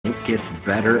gets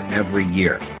better every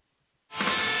year.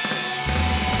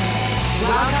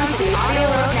 Welcome to the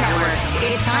AudioRoad Network.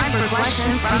 It's time for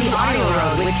questions from the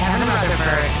AudioRoad with Kevin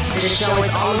Rutherford. The show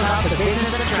is all about the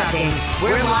business of trucking.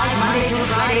 We're live Monday through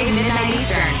Friday, midnight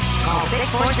Eastern. Call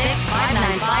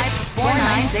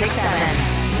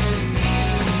 646-595-4967.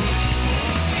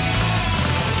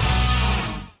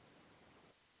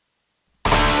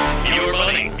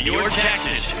 Your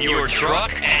taxes, your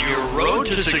truck, and your road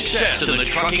to success in the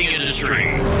trucking industry.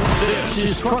 This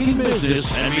is Trucking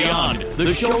Business and Beyond,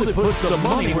 the show that puts the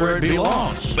money where it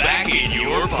belongs, back in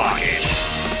your pocket.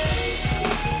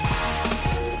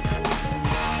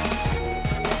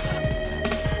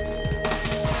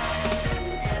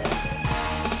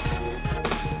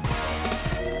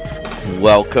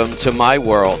 Welcome to my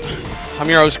world. I'm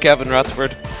your host, Kevin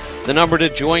Rutherford. The number to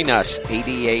join us,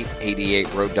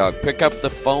 8888 Road Dog. Pick up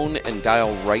the phone and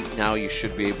dial right now. You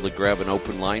should be able to grab an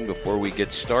open line before we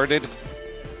get started.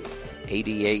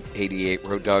 8888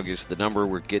 Road Dog is the number.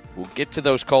 We'll get to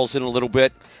those calls in a little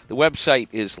bit. The website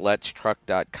is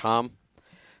letstruck.com.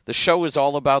 The show is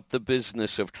all about the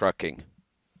business of trucking.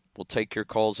 We'll take your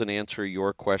calls and answer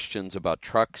your questions about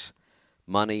trucks,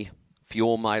 money,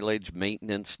 fuel mileage,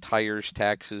 maintenance, tires,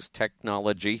 taxes,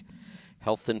 technology,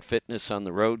 health and fitness on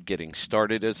the road, getting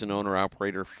started as an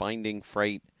owner-operator, finding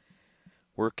freight,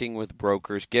 working with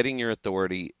brokers, getting your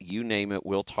authority, you name it,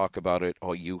 we'll talk about it.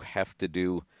 All you have to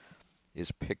do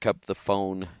is pick up the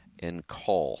phone and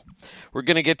call. We're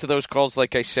going to get to those calls,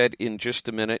 like I said, in just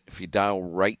a minute. If you dial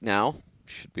right now, you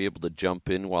should be able to jump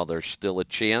in while there's still a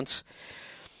chance.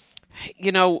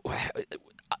 You know,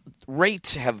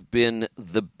 rates have been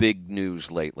the big news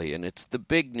lately, and it's the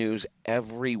big news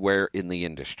everywhere in the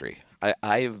industry.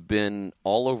 I have been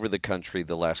all over the country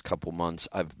the last couple months.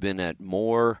 I've been at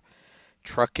more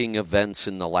trucking events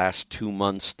in the last 2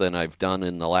 months than I've done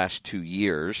in the last 2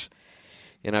 years.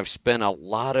 And I've spent a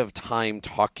lot of time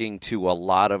talking to a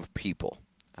lot of people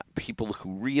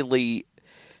who really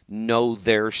know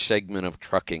their segment of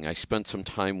trucking. I spent some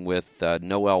time with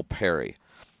Noel Perry,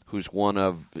 who's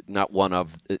I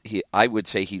would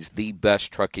say he's the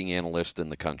best trucking analyst in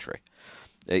the country.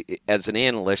 As an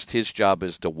analyst, his job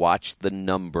is to watch the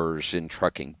numbers in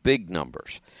trucking, big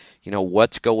numbers. You know,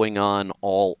 what's going on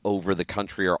all over the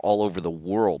country or all over the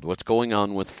world, what's going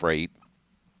on with freight,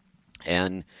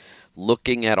 and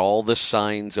looking at all the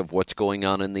signs of what's going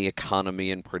on in the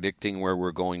economy and predicting where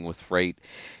we're going with freight.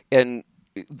 And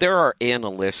there are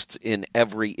analysts in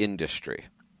every industry.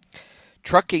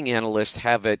 Trucking analysts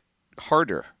have it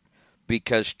harder,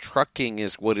 because trucking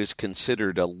is what is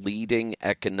considered a leading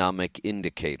economic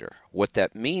indicator. What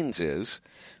that means is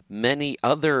many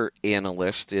other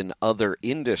analysts in other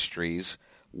industries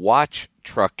watch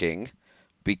trucking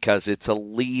because it's a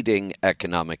leading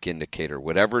economic indicator.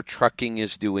 Whatever trucking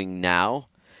is doing now,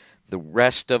 the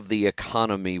rest of the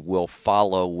economy will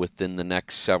follow within the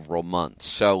next several months.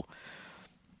 So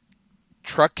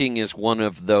trucking is one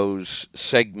of those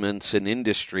segments and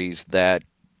industries that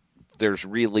there's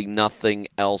really nothing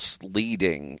else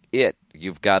leading it.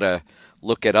 You've got to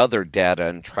look at other data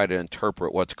and try to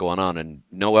interpret what's going on, and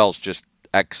Noel's just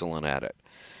excellent at it.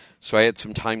 So I had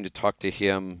some time to talk to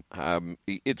him.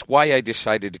 It's why I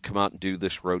decided to come out and do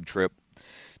this road trip,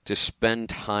 to spend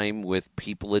time with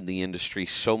people in the industry.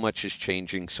 So much is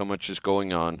changing, so much is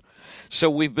going on. So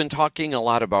we've been talking a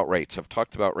lot about rates. I've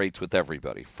talked about rates with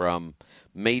everybody, from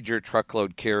major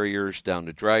truckload carriers down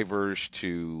to drivers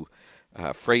to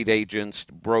freight agents,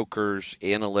 brokers,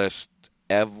 analysts.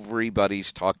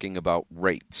 Everybody's talking about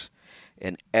rates,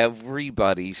 and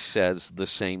everybody says the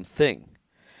same thing.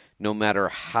 No matter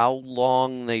how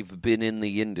long they've been in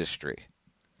the industry,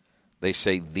 they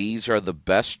say these are the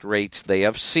best rates they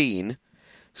have seen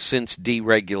since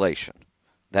deregulation.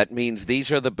 That means these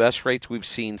are the best rates we've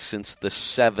seen since the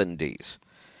 70s,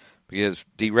 because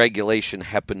deregulation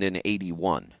happened in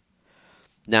 81.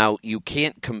 Now, you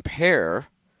can't compare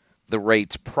the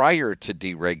rates prior to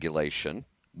deregulation.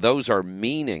 Those are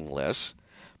meaningless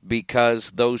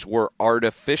because those were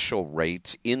artificial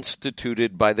rates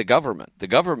instituted by the government. The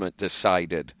government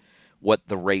decided what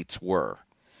the rates were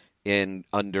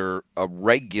under a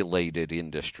regulated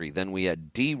industry. Then we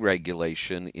had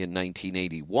deregulation in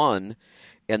 1981,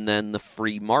 and then the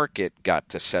free market got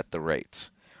to set the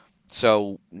rates.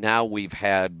 So now we've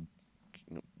had,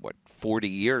 40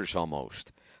 years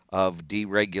almost of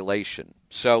deregulation.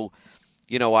 So,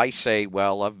 I say,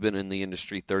 well, I've been in the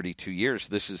industry 32 years.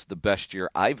 This is the best year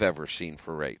I've ever seen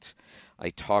for rates. I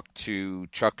talked to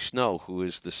Chuck Snow, who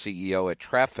is the CEO at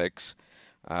Trafix,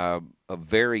 a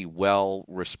very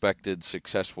well-respected,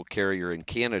 successful carrier in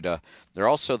Canada. They're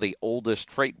also the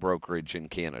oldest freight brokerage in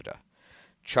Canada.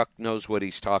 Chuck knows what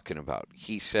he's talking about.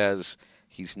 He says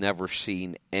he's never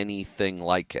seen anything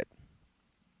like it.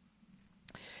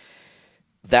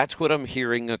 That's what I'm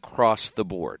hearing across the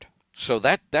board. So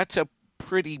that's a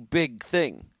pretty big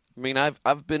thing. I mean,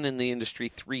 I've been in the industry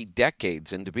 3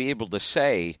 decades, and to be able to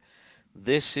say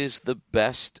this is the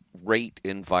best rate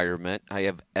environment I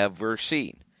have ever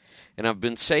seen. And I've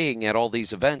been saying at all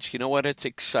these events, you know what, it's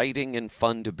exciting and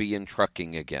fun to be in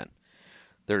trucking again.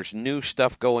 There's new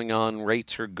stuff going on,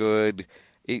 rates are good.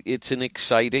 It's an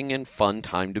exciting and fun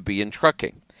time to be in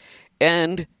trucking.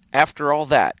 And after all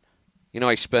that,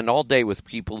 I spend all day with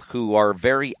people who are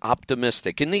very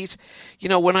optimistic. And these,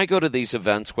 when I go to these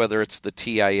events, whether it's the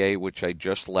TIA, which I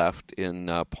just left in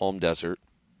Palm Desert,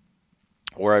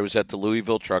 or I was at the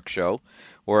Louisville Truck Show,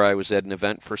 or I was at an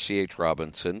event for C.H.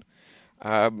 Robinson,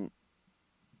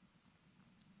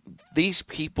 these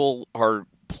people are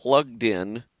plugged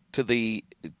in to the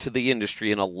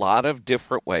industry in a lot of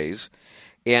different ways,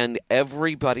 and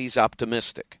everybody's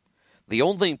optimistic. The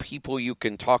only people you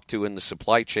can talk to in the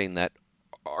supply chain that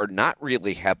are not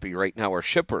really happy right now are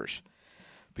shippers,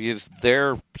 because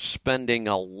they're spending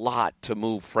a lot to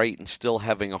move freight and still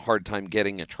having a hard time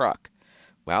getting a truck.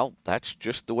 Well, that's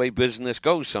just the way business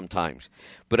goes sometimes.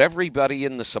 But everybody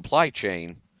in the supply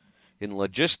chain, in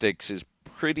logistics, is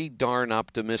pretty darn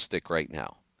optimistic right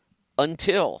now.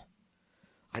 Until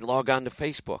I log on to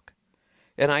Facebook,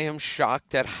 and I am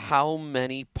shocked at how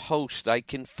many posts I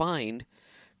can find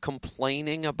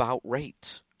complaining about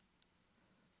rates.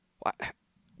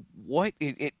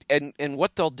 And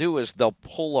what they'll do is they'll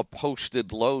pull a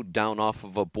posted load down off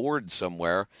of a board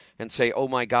somewhere and say, oh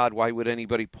my God, why would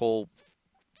anybody pull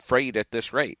freight at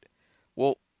this rate?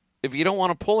 Well, if you don't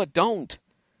want to pull it, don't.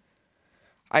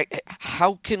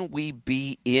 How can we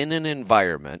be in an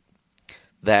environment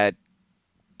that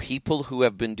people who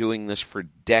have been doing this for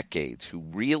decades, who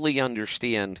really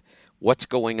understand what's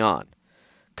going on,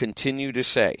 continue to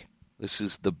say this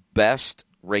is the best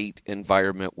rate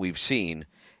environment we've seen,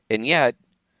 and yet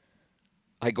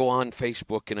I go on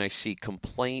Facebook and I see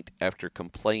complaint after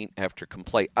complaint after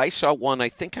complaint. I saw one, I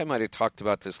think I might have talked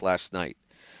about this last night.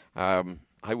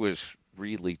 I was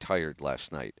really tired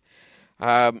last night.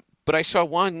 But I saw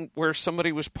one where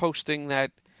somebody was posting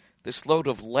that this load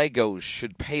of Legos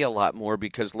should pay a lot more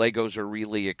because Legos are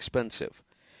really expensive.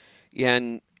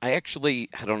 And I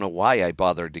don't know why I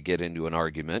bothered to get into an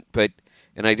argument,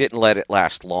 and I didn't let it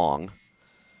last long.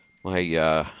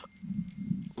 My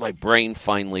brain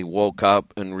finally woke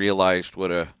up and realized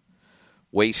what a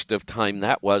waste of time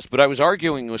that was. But I was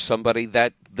arguing with somebody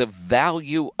that the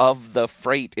value of the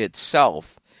freight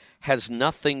itself has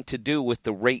nothing to do with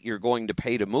the rate you're going to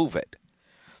pay to move it.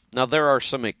 Now, there are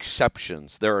some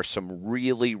exceptions. There are some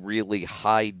really, really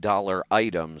high dollar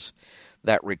items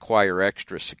that require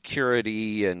extra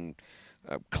security and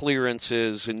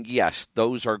clearances, and yes,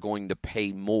 those are going to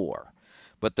pay more.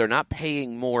 But they're not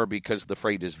paying more because the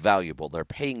freight is valuable. They're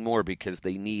paying more because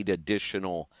they need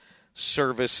additional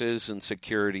services and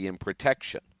security and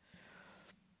protection.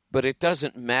 But it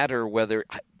doesn't matter whether...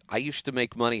 I used to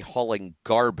make money hauling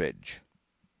garbage,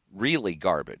 really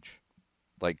garbage,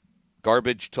 like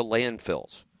garbage to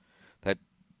landfills. That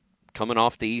coming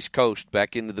off the East Coast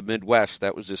back into the Midwest,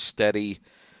 that was a steady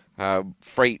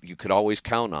freight you could always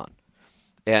count on.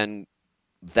 And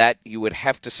that you would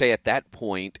have to say at that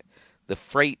point, the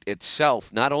freight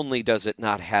itself, not only does it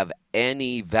not have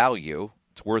any value,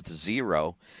 it's worth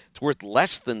zero, it's worth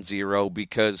less than zero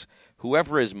because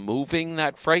whoever is moving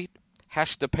that freight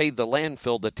has to pay the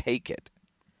landfill to take it.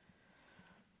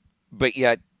 But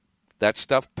yet, that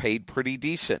stuff paid pretty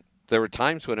decent. There were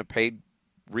times when it paid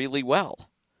really well.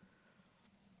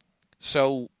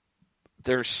 So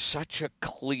there's such a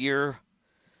clear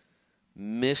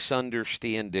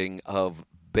misunderstanding of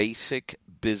basic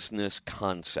business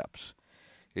concepts.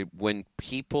 When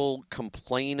people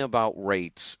complain about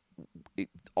rates,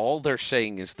 all they're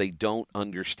saying is they don't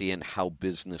understand how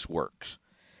business works.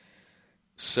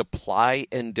 Supply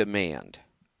and demand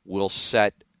will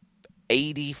set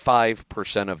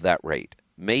 85% of that rate,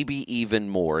 maybe even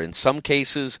more. In some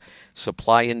cases,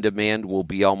 supply and demand will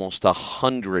be almost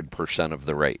 100% of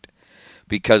the rate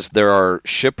because there are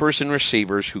shippers and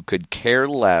receivers who could care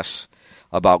less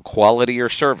about quality or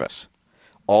service.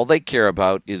 All they care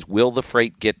about is, will the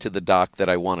freight get to the dock that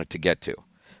I want it to get to?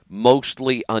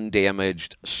 Mostly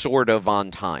undamaged, sort of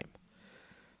on time.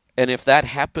 And if that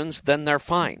happens, then they're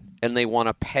fine. And they want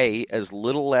to pay as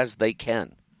little as they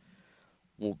can.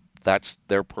 Well, that's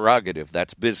their prerogative.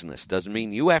 That's business. Doesn't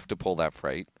mean you have to pull that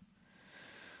freight.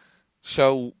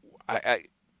 So I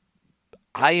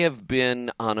have been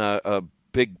on a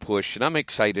big push, and I'm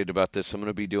excited about this. I'm going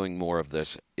to be doing more of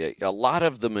this. A lot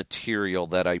of the material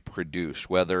that I produce,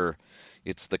 whether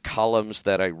it's the columns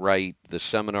that I write, the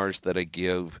seminars that I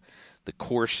give, the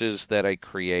courses that I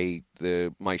create,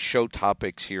 my show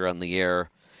topics here on the air,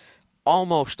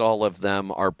 almost all of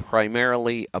them are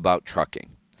primarily about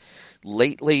trucking.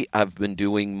 Lately, I've been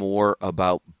doing more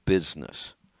about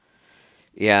business.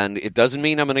 And it doesn't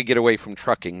mean I'm going to get away from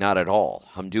trucking, not at all.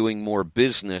 I'm doing more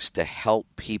business to help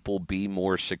people be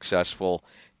more successful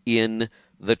in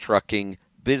the trucking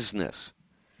business.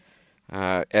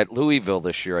 At Louisville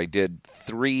this year, I did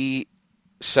 3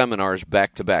 seminars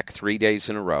back-to-back, 3 days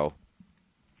in a row,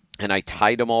 and I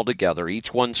tied them all together.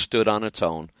 Each one stood on its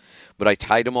own, but I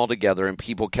tied them all together, and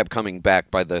people kept coming back.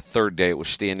 By the third day, it was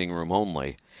standing room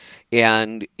only.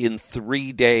 And in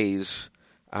 3 days,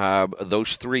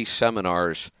 those 3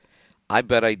 seminars, I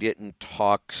bet I didn't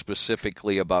talk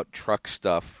specifically about truck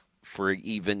stuff for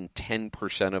even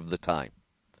 10% of the time.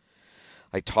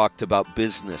 I talked about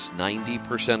business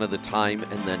 90% of the time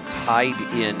and then tied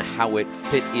in how it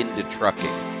fit into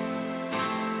trucking.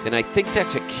 And I think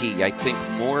that's a key. I think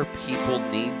more people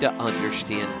need to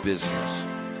understand business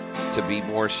to be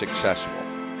more successful.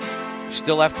 You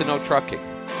still have to know trucking,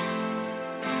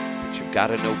 but you've got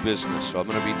to know business. So I'm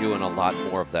going to be doing a lot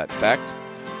more of that. In fact,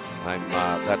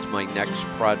 that's my next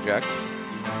project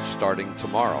starting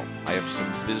tomorrow. I have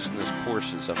some business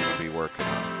courses I'm going to be working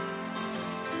on.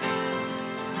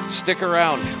 Stick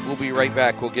around. We'll be right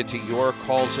back. We'll get to your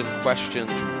calls and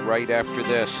questions right after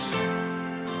this.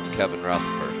 Kevin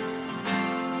Rutherford.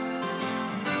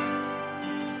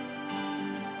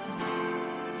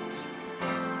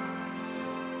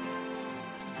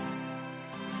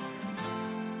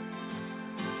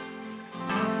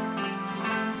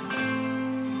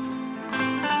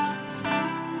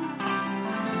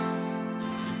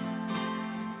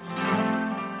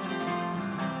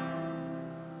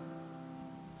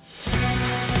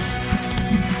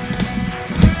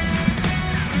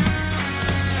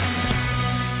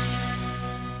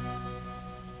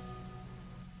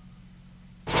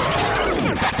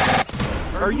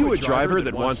 Are you a driver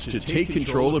that wants to take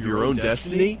control of your own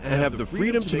destiny and have the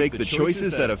freedom to make the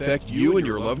choices that affect you and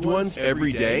your loved ones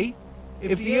every day?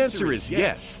 If the answer is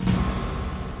yes,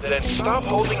 then Stop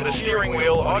Holding the Steering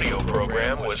Wheel audio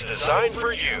program was designed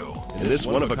for you. in this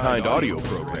one-of-a-kind audio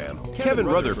program, Kevin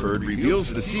Rutherford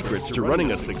reveals the secrets to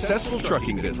running a successful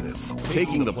trucking business,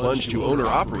 taking the plunge to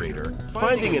owner-operator,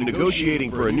 finding and negotiating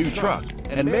for a new truck,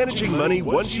 and managing money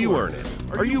once you earn it.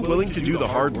 Are you willing to do the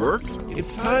hard work?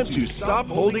 It's time to stop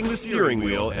holding the steering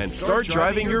wheel and start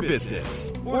driving your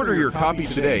business. Order your copy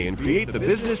today and create the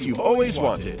business you've always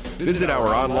wanted. Visit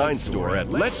our online store at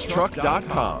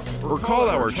letstruck.com or call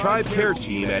our TribeCare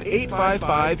Team at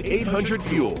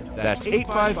 855-800-FUEL. That's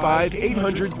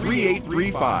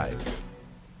 855-800-3835.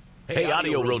 Hey,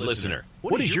 AudioRoad listener,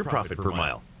 what is your profit per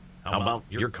mile? How about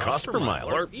your cost per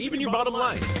mile, or even your bottom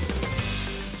line?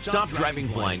 Stop driving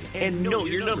blind and know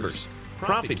your numbers.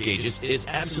 Profit Gauges is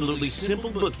absolutely simple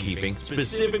bookkeeping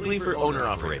specifically for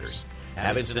owner-operators.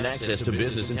 Have instant access to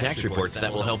business and tax reports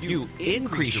that will help you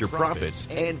increase your profits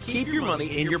and keep your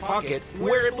money in your pocket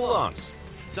where it belongs.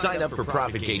 Sign up for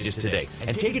Profit Gauges today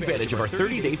and take advantage of our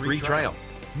 30-day free trial.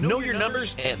 Know your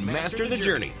numbers and master the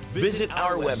journey. Visit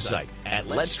our website at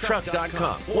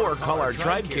letstruck.com or call our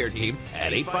TribeCare Team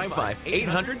at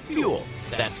 855-800-FUEL.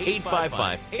 That's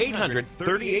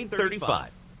 855-800-3835.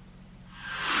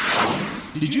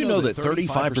 Did you know that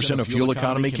 35% of fuel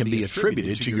economy can be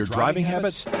attributed to your driving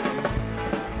habits?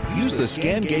 Use the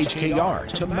Scan Gauge KR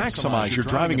to maximize your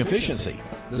driving efficiency.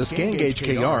 The Scan Gauge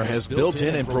KR has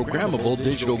built-in and programmable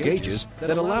digital gauges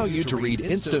that allow you to read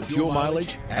instant fuel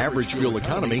mileage, average fuel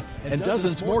economy, and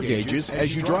dozens more gauges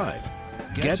as you drive.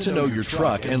 Get to know your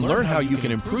truck and learn how you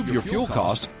can improve your fuel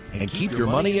cost and keep your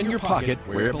money in your pocket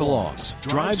where it belongs.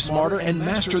 Drive smarter and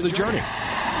master the journey.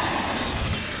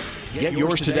 Get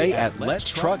yours today at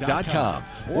letstruck.com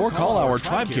or call our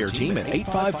TribeCare Team at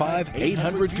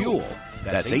 855-800-FUEL.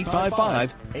 That's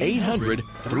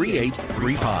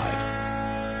 855-800-3835.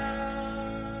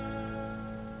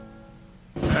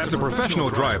 As a professional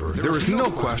driver, there is no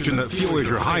question that fuel is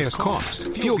your highest cost.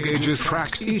 Fuel Gauges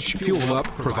tracks each fuel up,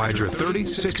 provides your 30,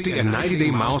 60, and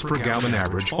 90-day miles per gallon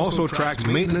average, also tracks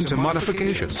maintenance and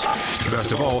modifications.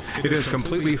 Best of all, it is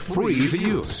completely free to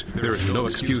use. There is no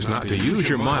excuse not to use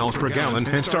your miles per gallon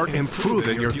and start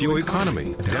improving your fuel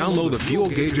economy. Download the Fuel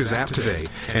Gauges app today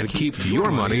and keep your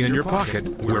money in your pocket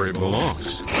where it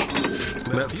belongs.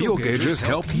 Let fuel gauges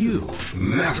help you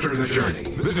master the journey.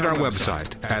 Visit our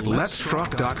website at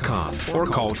letstruck.com or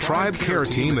call TribeCare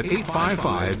Team at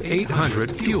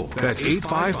 855-800-FUEL. That's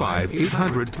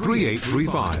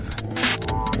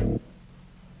 855-800-3835.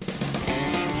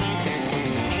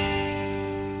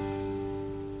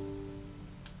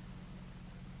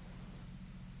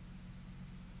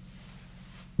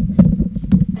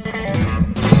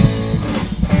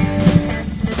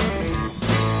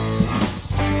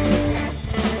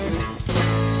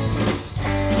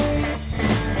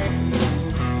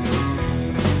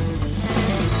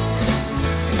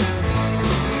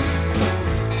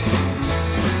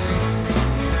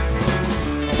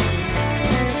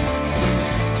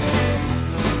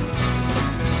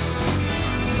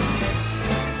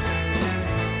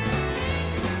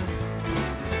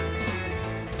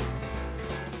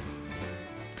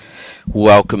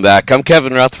 Welcome back. I'm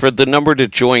Kevin Rutherford. The number to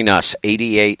join us,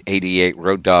 8888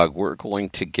 Road Dog. We're going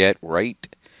to get right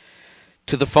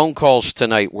to the phone calls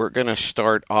tonight. We're going to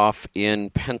start off in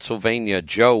Pennsylvania.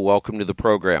 Joe, welcome to the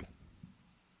program.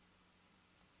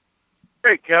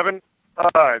 Hey, Kevin.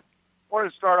 I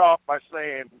wanted to start off by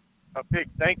saying a big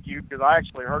thank you because I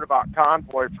actually heard about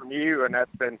Convoy from you, and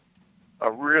that's been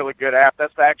a really good app.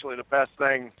 That's actually the best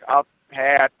thing I've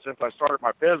had since I started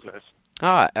my business.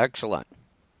 Ah, excellent.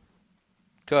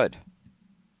 Good.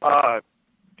 As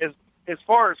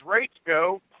far as rates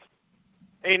go,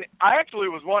 and I actually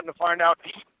was wanting to find out,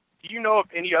 do you know of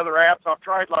any other apps? I've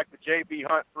tried like the JB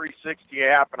Hunt 360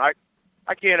 app, and I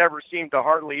can't ever seem to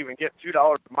hardly even get $2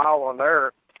 a mile on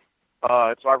there.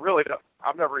 So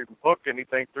I've never even booked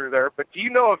anything through there. But do you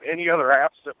know of any other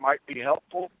apps that might be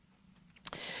helpful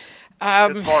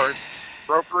as far as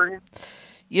brokering?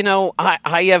 You know,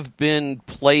 I have been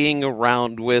playing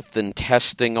around with and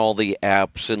testing all the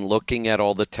apps and looking at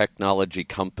all the technology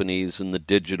companies and the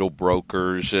digital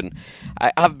brokers, and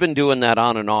I've been doing that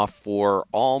on and off for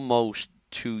almost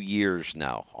 2 years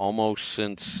now, almost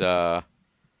since the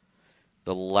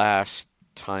last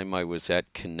time I was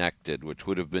at Connected, which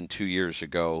would have been 2 years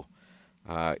ago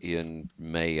in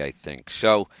May, I think.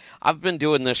 So I've been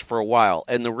doing this for a while,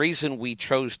 and the reason we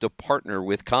chose to partner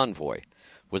with Convoy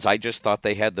was I just thought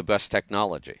they had the best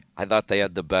technology. I thought they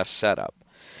had the best setup.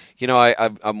 You know,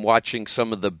 I'm watching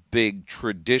some of the big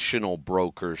traditional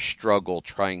brokers struggle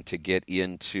trying to get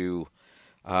into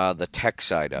the tech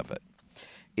side of it.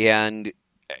 And,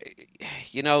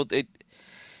 you know,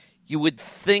 you would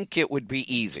think it would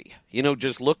be easy. You know,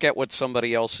 just look at what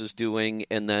somebody else is doing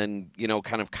and then, you know,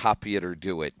 kind of copy it or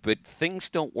do it. But things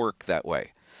don't work that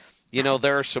way. You know,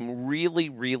 there are some really,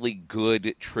 really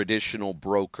good traditional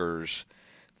brokers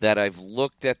that I've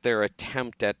looked at their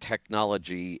attempt at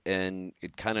technology, and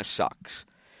it kind of sucks.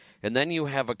 And then you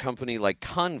have a company like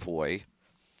Convoy,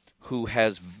 who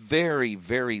has very,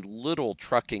 very little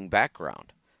trucking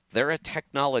background. They're a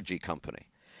technology company.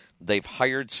 They've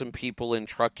hired some people in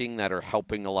trucking that are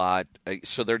helping a lot.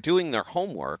 So they're doing their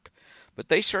homework, but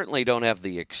they certainly don't have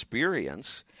the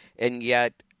experience, and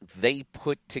yet they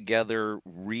put together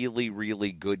really,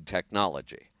 really good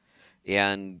technology.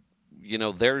 And, you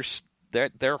know, their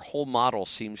whole model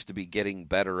seems to be getting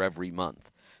better every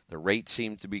month. The rates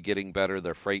seem to be getting better.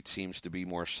 Their freight seems to be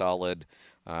more solid.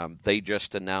 They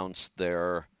just announced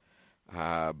their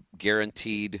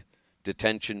guaranteed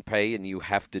detention pay, and you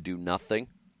have to do nothing.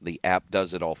 The app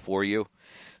does it all for you.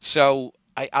 So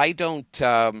I don't.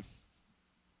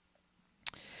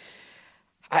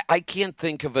 I can't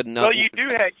think of enough. Well, you do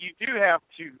have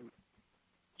to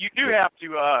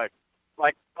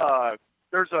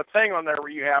there's a thing on there where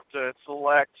you have to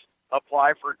select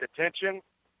apply for detention,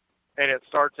 and it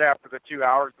starts after the 2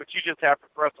 hours, but you just have to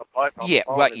press a button on the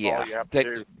phone. All you have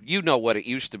to do. You know what it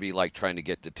used to be like trying to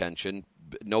get detention.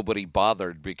 Nobody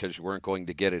bothered because you weren't going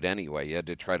to get it anyway. You had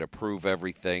to try to prove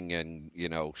everything, and, you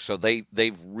know, so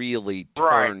they've really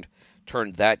turned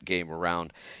that game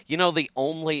around. You know, the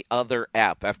only other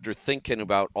app, after thinking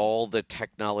about all the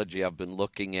technology I've been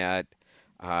looking at,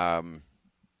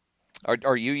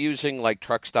 Are you using like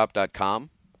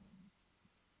truckstop.com?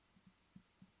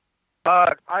 I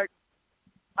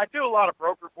do a lot of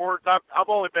broker boards. I've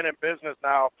only been in business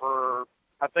now for,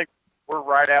 I think we're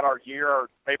right at our year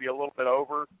or maybe a little bit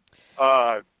over.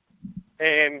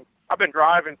 And I've been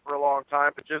driving for a long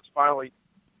time, but just finally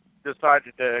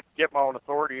decided to get my own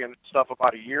authority and stuff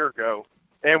about a year ago.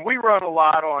 And we run a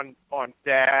lot on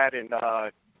DAD and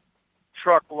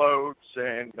truckloads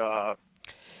and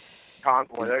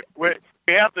Convoy. We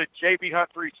have the JB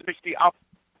Hunt 360. I've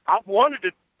wanted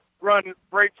to run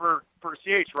freight for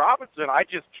C.H. Robinson. I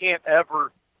just can't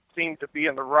ever seem to be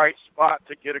in the right spot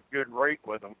to get a good rate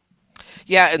with them.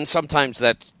 Yeah, and sometimes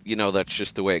that's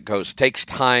just the way it goes. It takes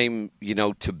time,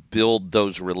 to build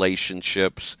those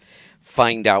relationships,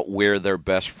 find out where their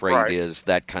best freight is,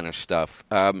 that kind of stuff.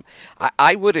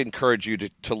 I would encourage you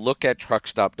to look at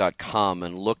truckstop.com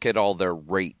and look at all their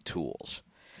rate tools.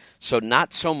 So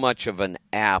not so much of an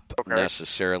app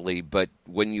necessarily, but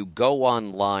when you go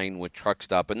online with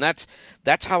Truckstop, and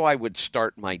that's how I would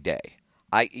start my day.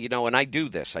 And I do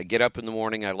this. I get up in the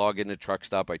morning, I log into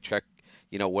Truckstop, I check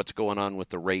what's going on with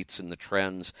the rates and the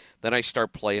trends. Then I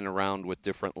start playing around with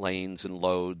different lanes and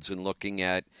loads and looking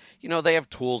at, they have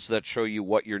tools that show you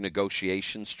what your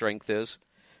negotiation strength is.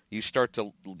 You start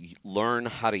to learn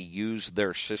how to use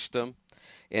their system,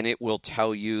 and it will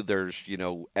tell you there's,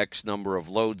 X number of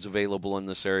loads available in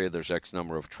this area. There's X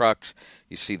number of trucks.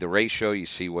 You see the ratio. You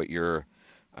see what your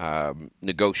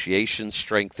negotiation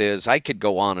strength is. I could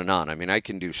go on and on. I mean, I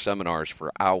can do seminars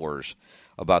for hours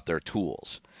about their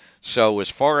tools. So as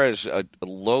far as a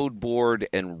load board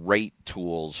and rate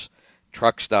tools,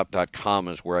 truckstop.com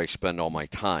is where I spend all my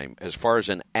time. As far as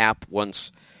an app,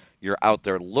 once you're out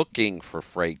there looking for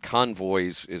freight,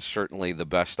 Convoys is certainly the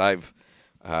best I've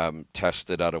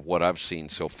tested out of what I've seen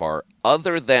so far.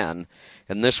 Other than,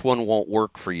 and this one won't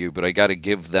work for you, but I got to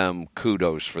give them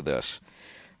kudos for this.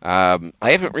 I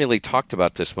haven't really talked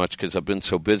about this much because I've been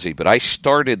so busy, but I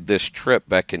started this trip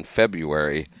back in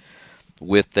February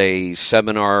with a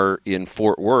seminar in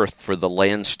Fort Worth for the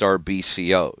Landstar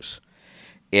BCOs.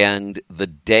 And the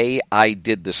day I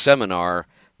did the seminar,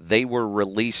 they were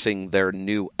releasing their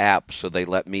new app, so they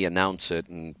let me announce it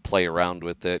and play around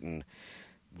with it. And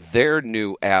their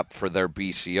new app for their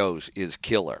BCOs is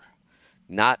killer.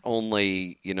 Not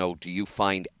only, do you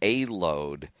find a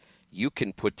load, you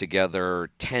can put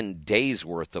together 10 days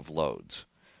worth of loads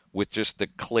with just the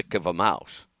click of a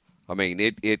mouse. I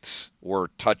mean, or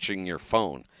touching your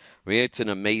phone. I mean, it's an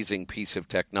amazing piece of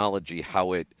technology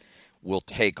how it will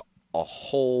take a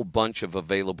whole bunch of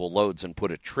available loads and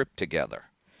put a trip together.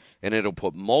 And it'll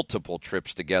put multiple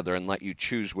trips together and let you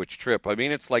choose which trip. I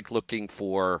mean, it's like looking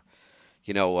for,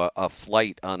 a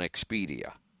flight on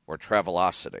Expedia or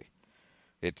Travelocity.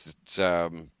 It's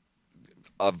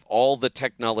of all the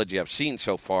technology I've seen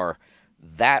so far,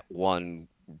 that one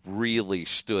really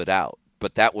stood out.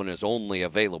 But that one is only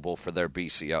available for their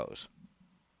BCOs.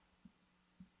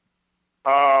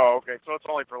 Oh, okay. So it's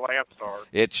only for Landstar.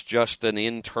 It's just an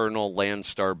internal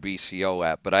Landstar BCO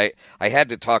app. But I had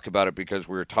to talk about it because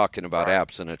we were talking about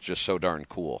apps, and it's just so darn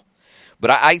cool.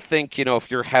 But I think, if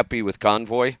you're happy with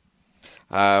Convoy,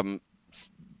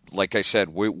 like I said,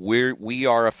 we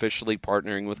are officially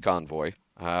partnering with Convoy.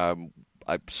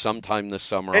 Sometime this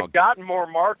summer. They've gotten more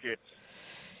markets.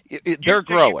 They're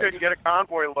growing. You couldn't get a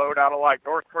convoy load out of like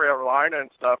North Carolina and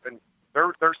stuff, and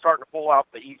they're starting to pull out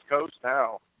the East Coast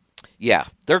now. Yeah,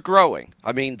 they're growing.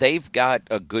 I mean, they've got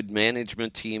a good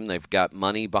management team. They've got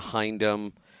money behind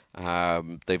them.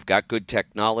 They've got good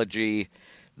technology.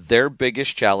 Their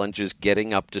biggest challenge is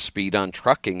getting up to speed on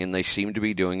trucking, and they seem to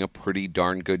be doing a pretty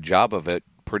darn good job of it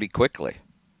pretty quickly.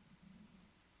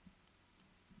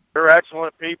 They're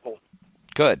excellent people.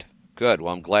 Good. Well,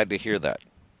 I'm glad to hear that.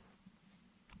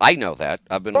 I know that.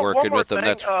 I've been working with them.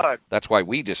 That's why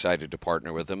we decided to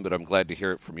partner with them, but I'm glad to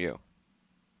hear it from you.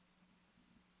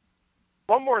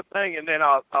 One more thing, and then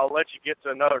I'll let you get to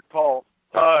another call.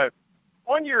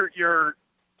 On your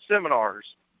seminars,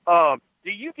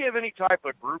 do you give any type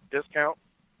of group discount?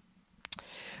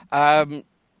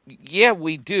 Yeah,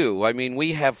 we do. I mean,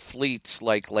 we have fleets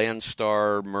like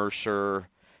Landstar, Mercer.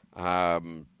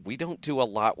 We don't do a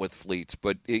lot with fleets,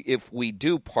 but if we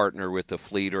do partner with a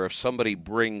fleet or if somebody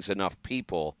brings enough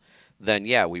people, then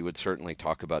yeah, we would certainly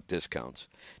talk about discounts.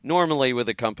 Normally with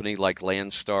a company like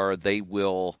Landstar,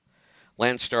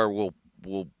 Landstar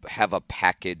will have a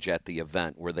package at the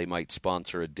event where they might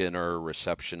sponsor a dinner,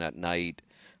 reception at night.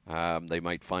 They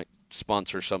might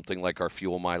sponsor something like our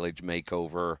fuel mileage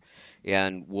makeover,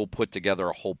 and we'll put together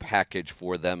a whole package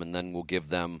for them, and then we'll give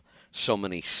them so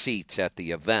many seats at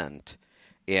the event.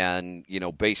 And,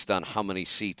 based on how many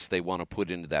seats they want to put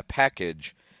into that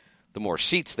package, the more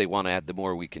seats they want to add, the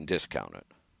more we can discount it.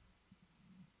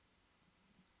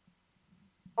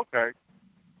 Okay.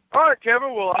 All right,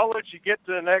 Kevin. Well, I'll let you get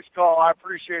to the next call. I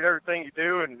appreciate everything you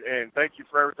do, and thank you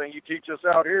for everything you teach us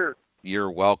out here.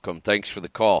 You're welcome. Thanks for the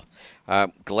call.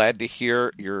 Glad to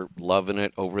hear you're loving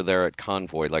it over there at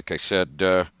Convoy. Like I said,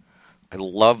 I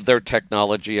love their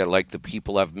technology. I like the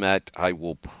people I've met. I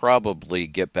will probably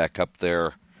get back up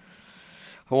there.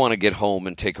 I want to get home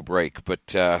and take a break,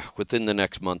 but within the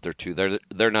next month or two,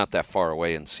 they're not that far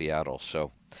away in Seattle.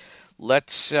 So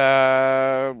let's, you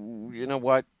know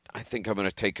what? I think I'm going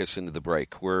to take us into the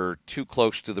break. We're too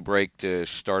close to the break to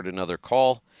start another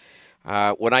call.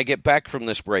 When I get back from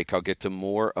this break, I'll get to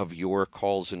more of your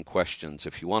calls and questions.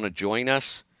 If you want to join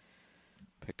us,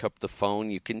 pick up the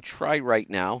phone. You can try right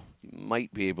now. You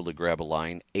might be able to grab a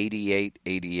line,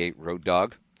 8888 Road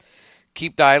Dog.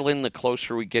 Keep dialing. The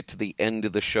closer we get to the end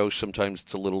of the show, sometimes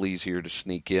it's a little easier to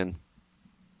sneak in.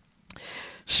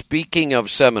 Speaking of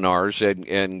seminars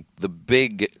and the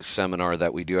big seminar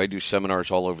that we do, I do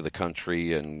seminars all over the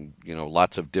country and,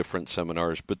 lots of different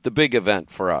seminars. But the big event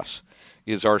for us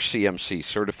is our CMC,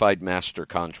 Certified Master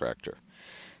Contractor.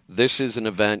 This is an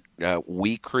event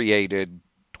we created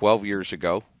 12 years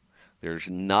ago. There's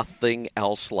nothing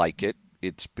else like it.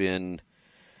 It's been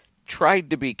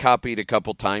tried to be copied a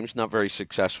couple times, not very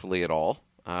successfully at all.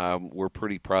 We're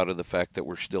pretty proud of the fact that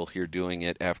we're still here doing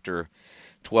it after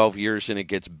 12 years, and it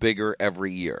gets bigger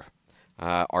every year.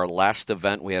 Our last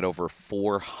event, we had over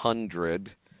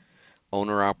 400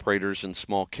 owner-operators and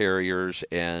small carriers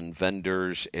and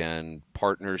vendors and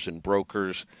partners and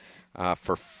brokers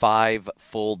for 5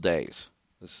 full days.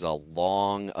 This is a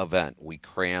long event. We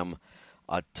cram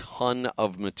a ton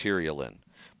of material in.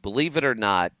 Believe it or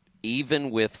not,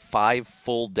 even with 5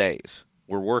 full days,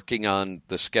 we're working on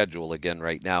the schedule again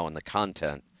right now and the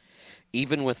content.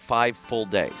 Even with 5 full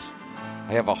days,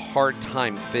 I have a hard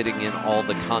time fitting in all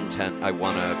the content I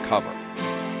want to cover.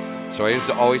 So I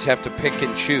always have to pick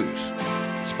and choose.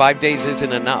 5 days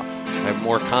isn't enough. I have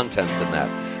more content than that.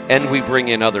 And we bring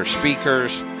in other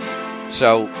speakers.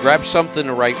 So grab something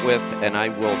to write with, and I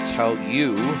will tell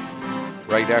you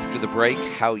right after the break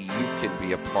how you can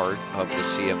be a part of the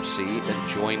CMC and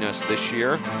join us this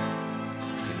year in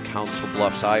Council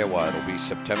Bluffs, Iowa. It'll be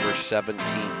September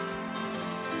 17th.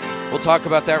 We'll talk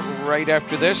about that right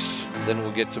after this. Then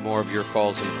we'll get to more of your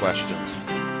calls and questions.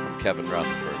 I'm Kevin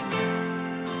Rutherford.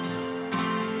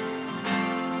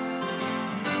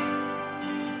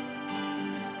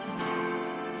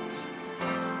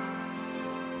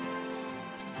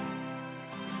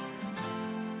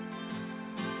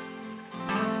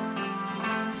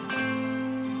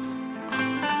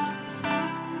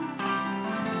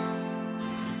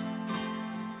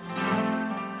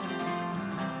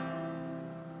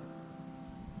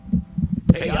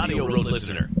 Hey, AudioRoad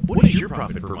listener, what is your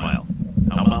profit per mile?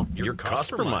 How about your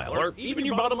cost per mile, or even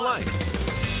your bottom line?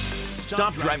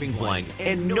 Stop driving blind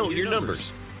and know your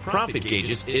numbers. Profit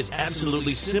Gauges is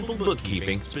absolutely simple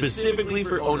bookkeeping specifically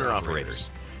for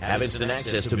owner-operators. Have instant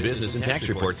access to business and tax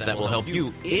reports that will help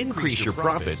you increase your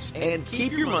profits and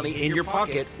keep your money in your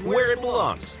pocket where it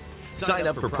belongs. Sign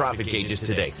up for Profit Gauges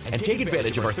today and take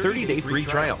advantage of our 30-day free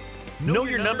trial. Know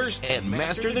your numbers and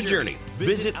master the journey.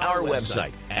 Visit our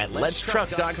website at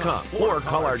letstruck.com or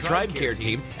call our TribeCare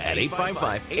team at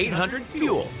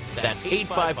 855-800-FUEL. That's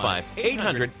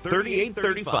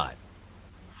 855-800-3835.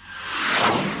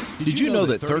 Did you know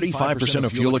that 35%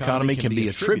 of fuel economy can be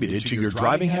attributed to your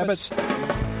driving habits?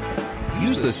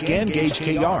 Use the Scan Gauge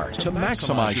KR to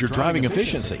maximize your driving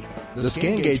efficiency. The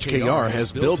Scan Gauge KR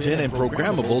has built-in and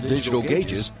programmable digital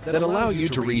gauges that allow you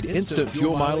to read instant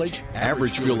fuel mileage,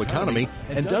 average fuel economy,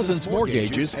 and dozens more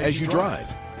gauges as you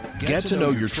drive. Get to know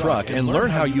your truck and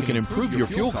learn how you can improve your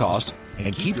fuel cost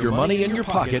and keep your money in your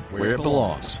pocket where it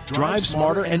belongs. Drive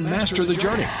smarter and master the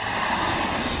journey.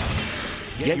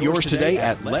 Get yours today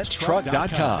at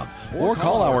letstruck.com or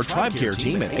call our TribeCare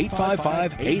team at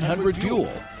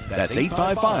 855-800-FUEL. That's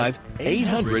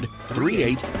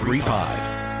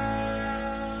 855-800-3835.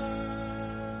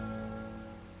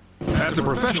 As a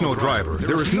professional driver,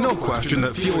 there is no question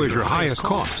that fuel is your highest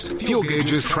cost. Fuel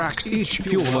Gauges tracks each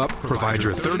fuel up, provides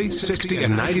your 30, 60,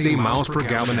 and 90-day miles per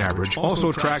gallon average,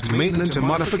 also tracks maintenance and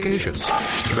modifications.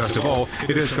 Best of all,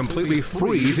 it is completely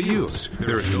free to use.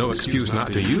 There is no excuse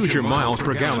not to use your miles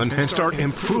per gallon and start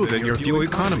improving your fuel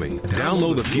economy.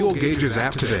 Download the Fuel Gauges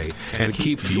app today and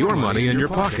keep your money in your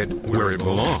pocket where it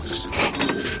belongs.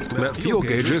 Let Fuel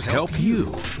Gauges help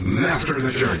you master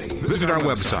the journey. Visit our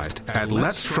website at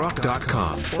letstruck.com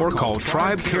or call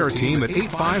TribeCare Team at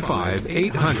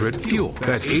 855-800-FUEL.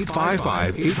 That's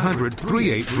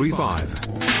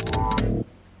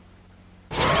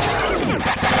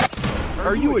 855-800-3835.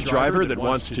 Are you a driver that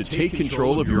wants to take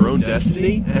control of your own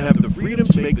destiny and have the freedom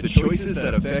to make the choices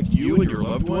that affect you and your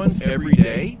loved ones every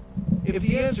day? If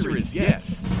the answer is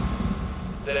yes,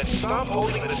 then Stop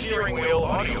Holding the Steering Wheel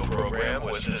audio program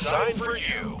was designed for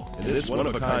you. in this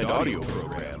one-of-a-kind audio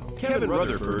program, Kevin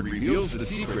Rutherford reveals the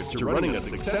secrets to running a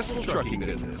successful trucking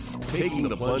business, taking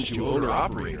the plunge to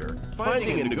owner-operator,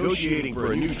 finding and negotiating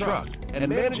for a new truck, and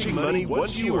managing money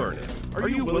once you earn it. Are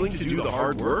you willing to do the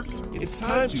hard work? It's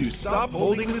time to stop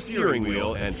holding the steering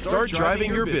wheel and start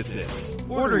driving your business.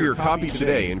 Order your copy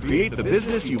today and create the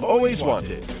business you've always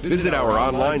wanted. Visit our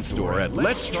online store at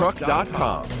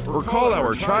letstruck.com or call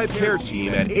our TribeCare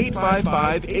team at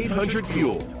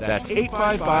 855-800-FUEL. That's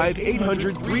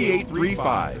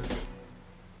 855-800-3835.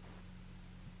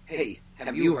 Hey,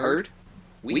 have you heard?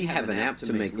 We have an app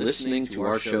to make listening to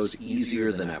our shows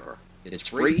easier than ever. It's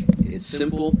free, it's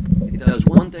simple, it does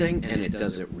one thing, and it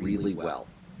does it really well.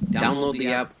 Download the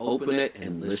app, open it,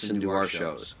 and listen to our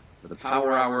shows. The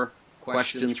Power Hour,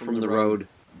 Questions from the Road,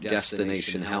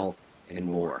 Destination Health, and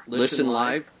more. Listen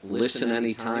live, listen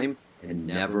anytime, and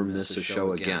never miss a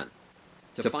show again.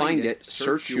 To find it,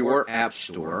 search your app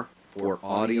store for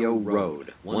AudioRoad.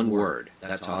 One word,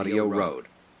 that's AudioRoad.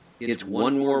 It's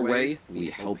one more way we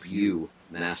help you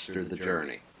master the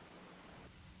journey.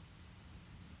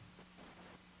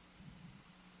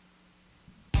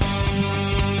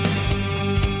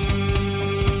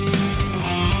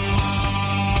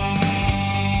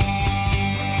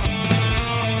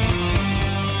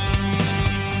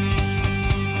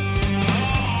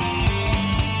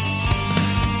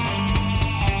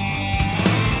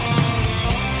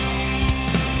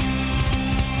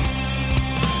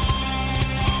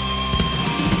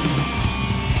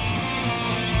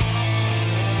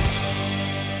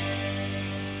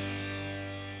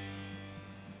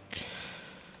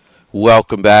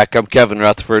 Welcome back. I'm Kevin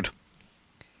Rutherford.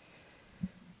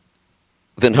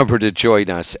 The number to join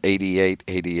us,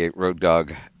 8888 Road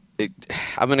Dog.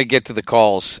 I'm going to get to the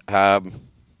calls.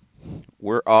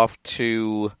 We're off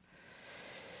to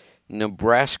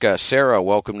Nebraska. Sarah,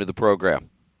 welcome to the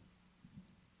program.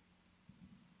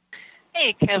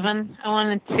 Hey, Kevin. I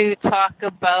wanted to talk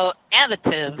about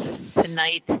additives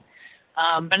tonight,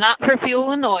 but not for fuel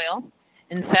and oil.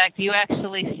 In fact, you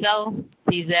actually sell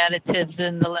these additives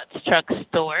in the Let's Truck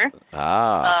store.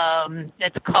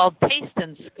 It's called Taste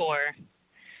and Score.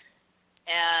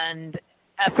 And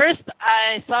at first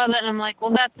I saw that and I'm like,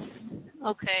 well, that's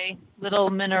okay, little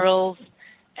minerals.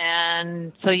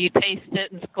 And so you taste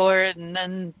it and score it, and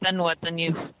then what?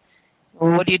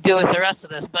 What do you do with the rest of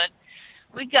this? But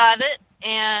we got it,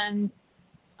 and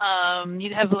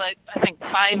you'd have I think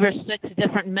 5 or 6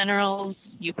 different minerals.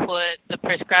 You put the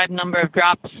prescribed number of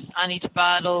drops on each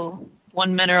bottle,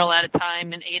 1 mineral at a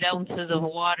time, in 8 ounces of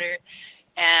water,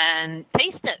 and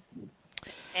taste it.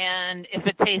 And if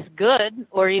it tastes good,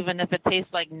 or even if it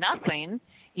tastes like nothing,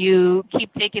 you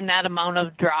keep taking that amount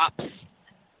of drops.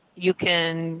 You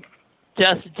can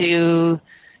just do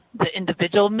the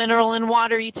individual mineral in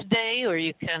water each day, or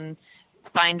you can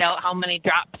find out how many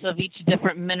drops of each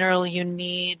different mineral you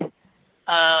need,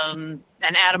 and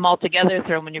add them all together,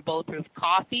 throw them in your bulletproof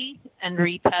coffee, and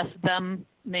retest them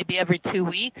maybe every 2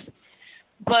 weeks.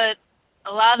 But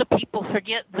a lot of people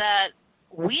forget that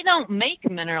we don't make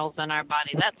minerals in our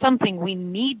body. That's something we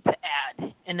need to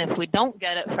add. And if we don't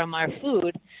get it from our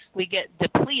food, we get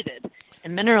depleted.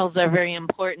 And minerals are very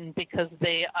important because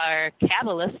they are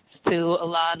catalysts to a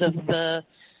lot of the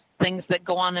things that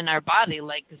go on in our body,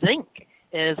 like zinc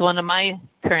is one of my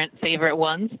current favorite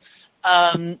ones.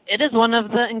 It is one of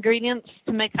the ingredients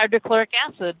to make hydrochloric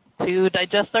acid to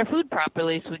digest our food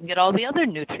properly so we can get all the other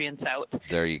nutrients out.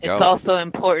 There you go. It's also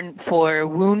important for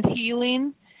wound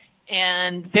healing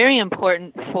and very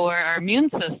important for our immune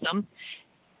system.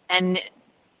 And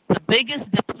the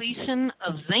biggest depletion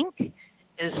of zinc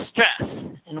is stress.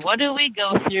 And what do we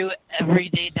go through every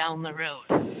day down the road?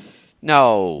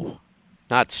 No,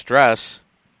 not stress.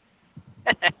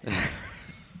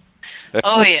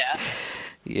 Oh, yeah.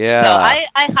 Yeah. So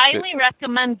I highly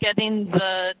recommend getting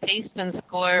the Taste and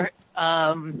Score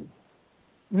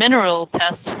mineral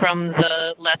test from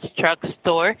the Let's Truck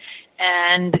store.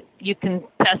 And you can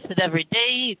test it every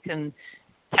day. You can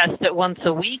test it once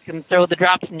a week and throw the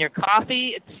drops in your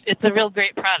coffee. It's a real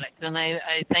great product, and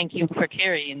I thank you for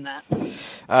carrying that.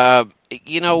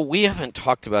 We haven't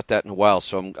talked about that in a while,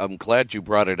 so I'm glad you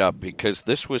brought it up, because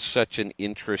this was such an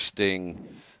interesting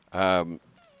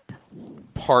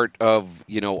part of,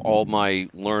 all my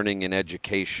learning and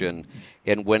education.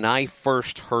 And when I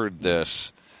first heard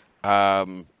this,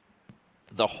 the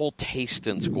whole Taste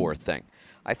and Score thing,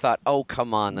 I thought, oh,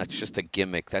 come on, that's just a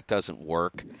gimmick. That doesn't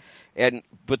work.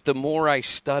 But the more I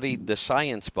studied the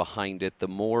science behind it, the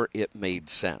more it made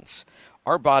sense.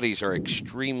 Our bodies are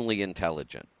extremely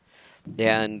intelligent,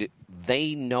 and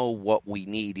they know what we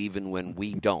need even when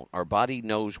we don't. Our body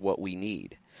knows what we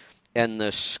need. And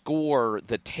the score,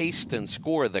 the taste and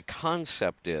score, the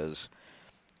concept is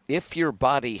if your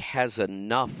body has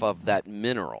enough of that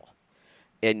mineral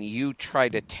and you try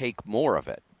to take more of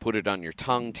it, put it on your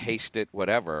tongue, taste it,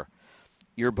 whatever,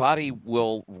 your body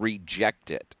will reject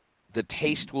it. The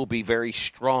taste will be very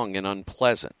strong and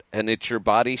unpleasant. And it's your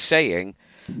body saying,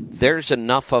 there's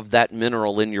enough of that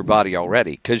mineral in your body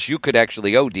already, because you could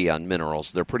actually OD on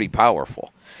minerals. They're pretty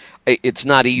powerful. It's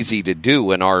not easy to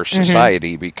do in our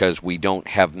society because we don't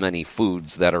have many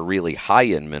foods that are really high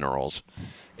in minerals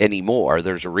anymore.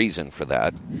 There's a reason for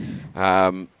that.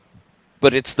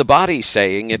 But it's the body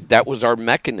saying that was our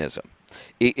mechanism.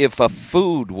 If a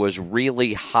food was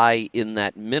really high in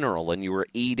that mineral and you were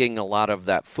eating a lot of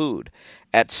that food,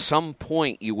 at some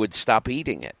point you would stop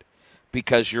eating it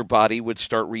because your body would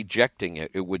start rejecting it.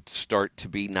 It would start to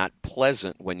be not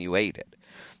pleasant when you ate it.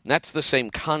 And that's the same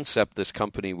concept this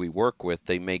company we work with.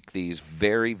 They make these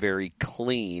very, very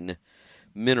clean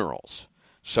minerals.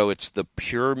 So it's the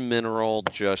pure mineral,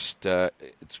 just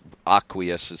it's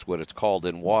aqueous is what it's called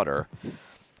in water,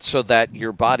 so that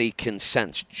your body can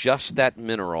sense just that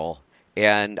mineral.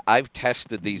 And I've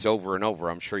tested these over and over.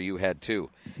 I'm sure you had too.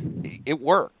 It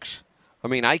works. I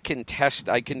mean, I can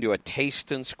do a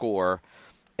taste and score,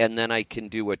 and then I can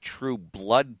do a true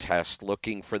blood test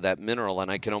looking for that mineral,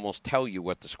 and I can almost tell you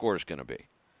what the score is going to be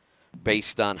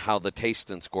based on how the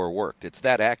taste and score worked. It's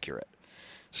that accurate.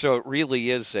 So it really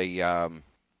is a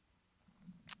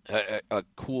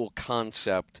cool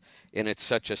concept, and it's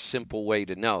such a simple way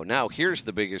to know. Now, here's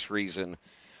the biggest reason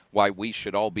why we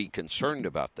should all be concerned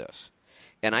about this.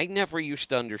 And I never used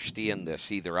to understand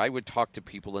this either. I would talk to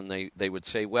people, and they would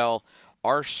say, well,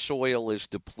 our soil is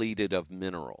depleted of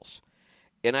minerals.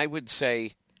 And I would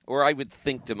say, or I would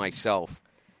think to myself,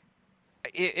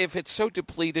 if it's so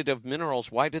depleted of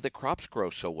minerals, why do the crops grow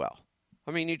so well?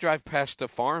 I mean, you drive past a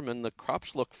farm and the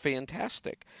crops look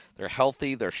fantastic. They're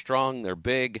healthy, they're strong, they're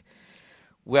big.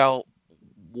 Well,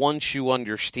 once you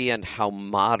understand how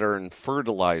modern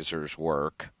fertilizers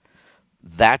work,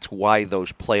 that's why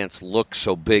those plants look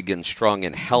so big and strong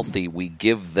and healthy. We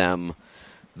give them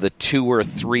the 2 or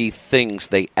 3 things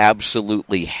they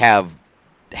absolutely have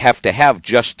to have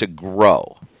just to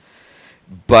grow.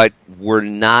 But we're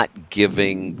not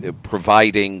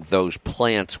providing those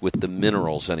plants with the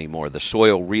minerals anymore. The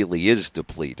soil really is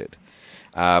depleted.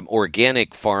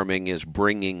 Organic farming is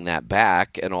bringing that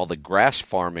back, and all the grass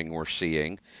farming we're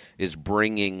seeing is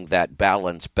bringing that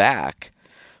balance back.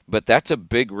 But that's a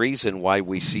big reason why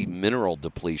we see mineral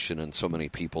depletion in so many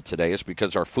people today, is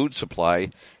because our food supply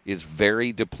is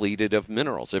very depleted of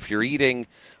minerals. If you're eating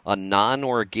a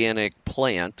non-organic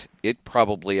plant, it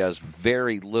probably has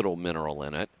very little mineral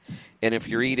in it. And if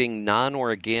you're eating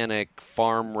non-organic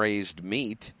farm-raised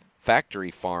meat,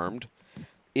 factory farmed,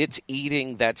 it's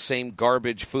eating that same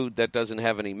garbage food that doesn't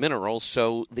have any minerals,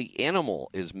 so the animal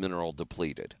is mineral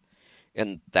depleted.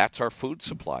 And that's our food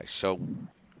supply. So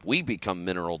we become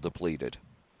mineral depleted.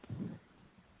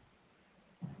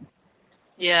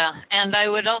 Yeah, and I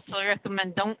would also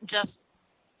recommend don't just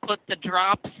put the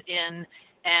drops in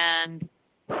and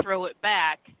throw it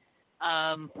back.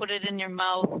 Put it in your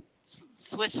mouth,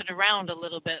 swish it around a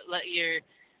little bit, let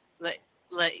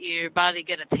your body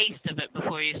get a taste of it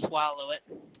before you swallow it.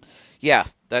 Yeah,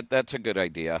 that's a good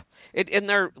idea. And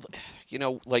they're,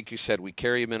 like you said, we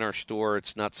carry them in our store.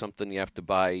 It's not something you have to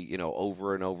buy,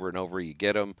 over and over and over. You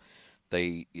get them.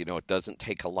 They, it doesn't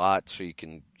take a lot, so you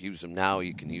can use them now.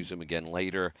 You can use them again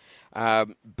later.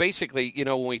 Basically,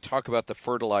 when we talk about the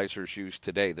fertilizers used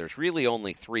today, there's really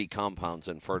only 3 compounds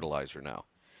in fertilizer now.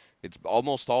 It's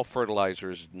almost all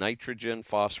fertilizers: nitrogen,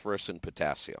 phosphorus, and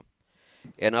potassium.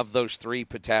 And of those 3,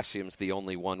 potassium's the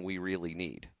only one we really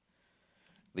need.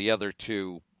 The other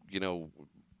 2,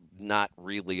 not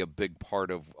really a big part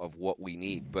of what we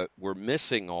need, but we're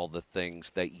missing all the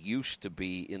things that used to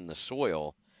be in the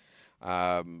soil,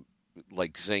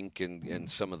 like zinc and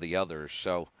some of the others.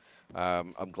 So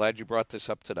I'm glad you brought this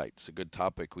up tonight. It's a good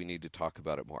topic. We need to talk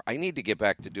about it more. I need to get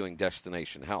back to doing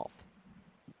Destination Health.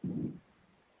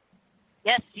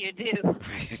 Yes, you do.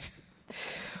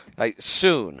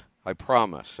 Soon, I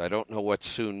promise. I don't know what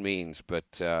soon means,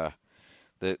 but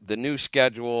the new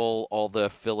schedule, all the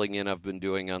filling in I've been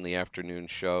doing on the afternoon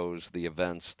shows, the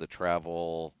events, the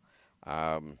travel.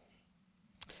 I'm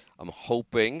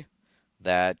hoping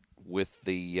that with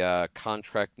the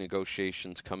contract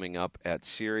negotiations coming up at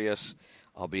Sirius,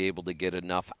 I'll be able to get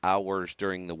enough hours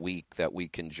during the week that we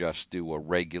can just do a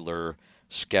regular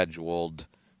scheduled,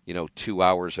 2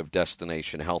 hours of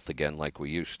Destination Health again like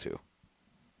we used to.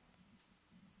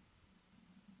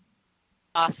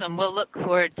 Awesome. We'll look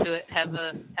forward to it. Have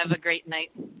a great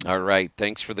night. All right.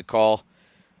 Thanks for the call.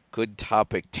 Good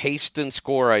topic. Taste and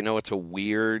score. I know it's a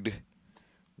weird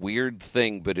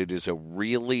thing, but it is a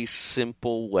really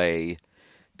simple way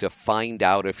to find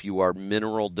out if you are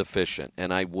mineral deficient.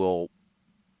 And I will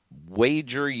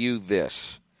wager you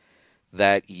this,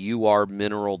 that you are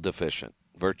mineral deficient.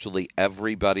 Virtually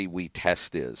everybody we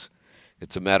test is.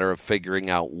 It's a matter of figuring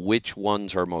out which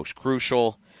ones are most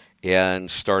crucial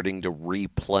and starting to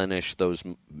replenish those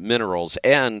minerals.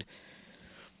 And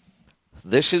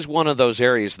this is one of those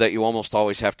areas that you almost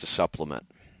always have to supplement.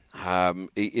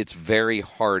 It's very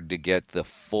hard to get the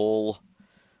full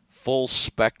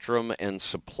spectrum and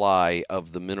supply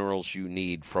of the minerals you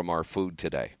need from our food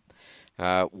today.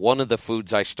 One of the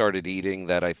foods I started eating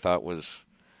that I thought was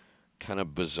kind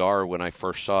of bizarre when I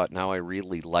first saw it, now I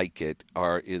really like it,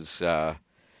 is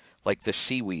like the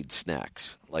seaweed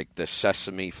snacks, like the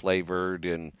sesame flavored,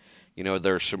 and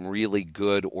there's some really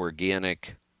good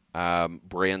organic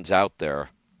brands out there.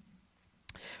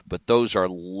 But those are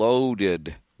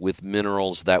loaded with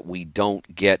minerals that we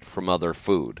don't get from other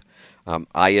food.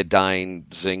 Iodine,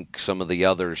 zinc, some of the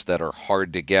others that are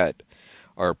hard to get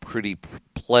are pretty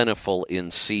plentiful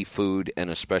in seafood and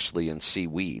especially in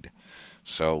seaweed.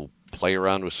 So play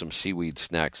around with some seaweed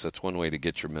snacks. That's one way to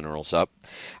get your minerals up.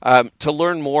 To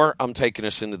learn more, I'm taking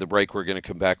us into the break. We're going to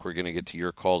come back. We're going to get to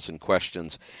your calls and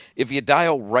questions. If you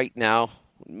dial right now,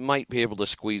 might be able to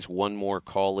squeeze one more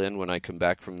call in when I come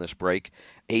back from this break.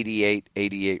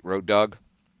 8888 Road Dog.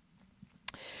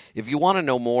 If you want to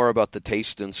know more about the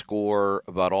taste and score,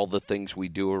 about all the things we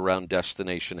do around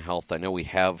Destination Health, I know we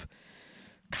have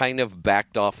kind of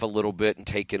backed off a little bit and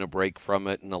taken a break from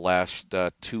it in the last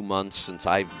 2 months since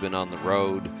I've been on the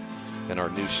road and our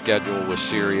new schedule was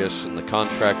serious and the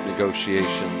contract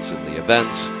negotiations and the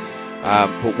events.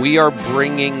 But we are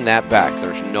bringing that back.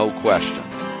 There's no question.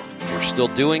 We're still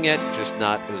doing it, just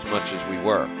not as much as we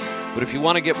were. But if you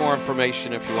want to get more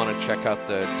information, if you want to check out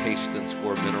the Taste and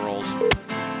Score Minerals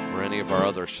or any of our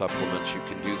other supplements, you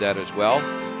can do that as well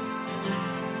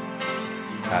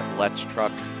at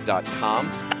letstruck.com.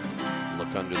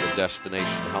 Look under the Destination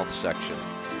Health section.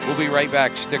 We'll be right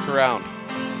back. Stick around.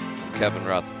 I'm Kevin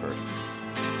Rutherford.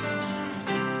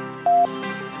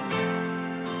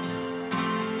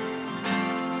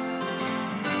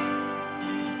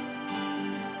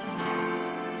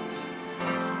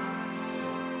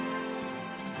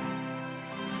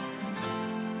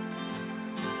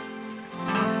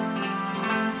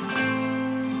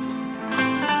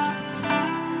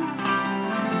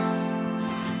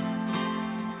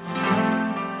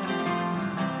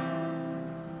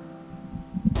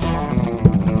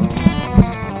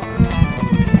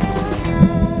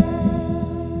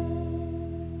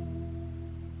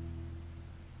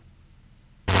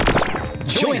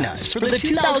 Join us for the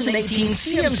 2018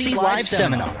 CMC Live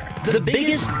Seminar, the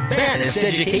biggest, baddest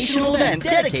educational event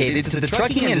dedicated to the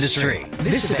trucking industry.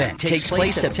 This event takes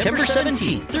place September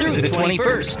 17th through the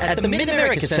 21st at the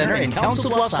Mid-America Center in Council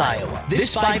Bluffs, Iowa.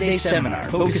 This 5-day seminar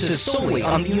focuses solely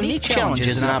on the unique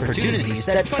challenges and opportunities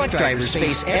that truck drivers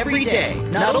face every day,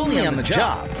 not only on the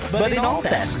job, but in all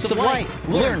facets of life.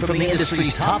 Learn from the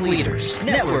industry's top leaders,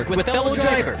 network with fellow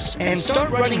drivers, and start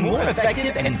running more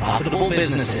effective and profitable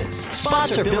businesses.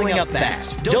 Spots are filling up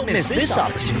fast. Don't miss this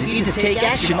opportunity to take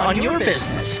action on your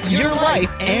business, your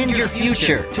life, and your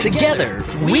future. Together,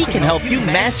 we can help you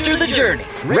master the journey.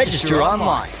 Register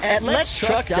online at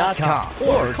letstruck.com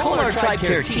or call our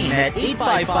TribeCare team at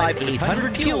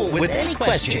 855-800-FUEL with any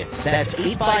questions. That's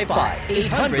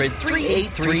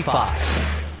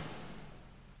 855-800-3835.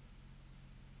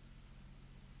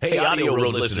 Hey,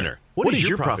 AudioRoad listener, what is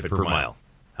your profit per mile?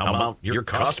 How about your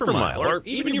cost per mile, or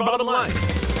even your bottom line?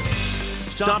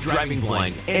 Stop driving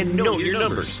blind and know your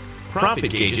numbers.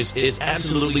 Profit Gauges is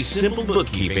absolutely simple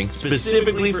bookkeeping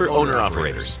specifically for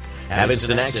owner-operators. Have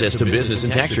instant access to business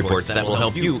and tax reports that will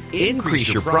help you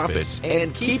increase your profits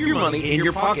and keep your money in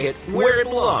your pocket where it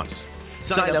belongs.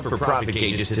 Sign up for Profit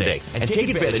Gauges today and take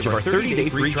advantage of our 30-day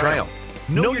free trial.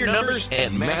 Know your numbers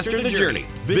and master the journey.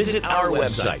 Visit our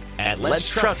website at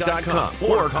letstruck.com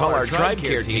or call our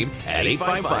TribeCare team at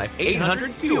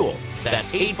 855-800-FUEL. That's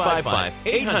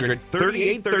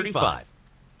 855-800-3835.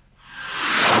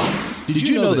 Did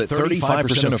you know that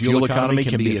 35% of fuel economy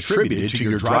can be attributed to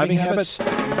your driving habits?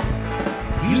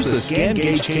 Use the Scan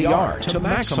Gauge KR to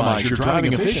maximize your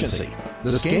driving efficiency.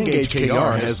 The Scan Gauge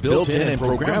KR has built-in and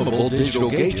programmable digital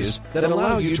gauges that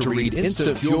allow you to read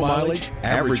instant fuel mileage,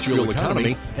 average fuel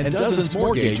economy, and dozens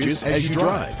more gauges as you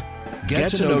drive.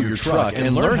 Get to know your truck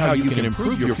and learn how you can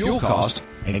improve your fuel cost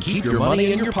and keep your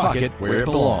money in your pocket where it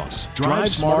belongs. Drive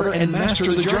smarter and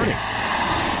master the journey.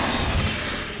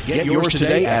 Get yours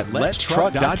today at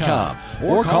letstruck.com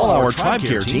or call our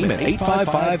TribeCare team at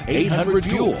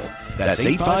 855-800-FUEL. That's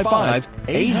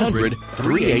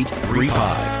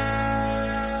 855-800-3835.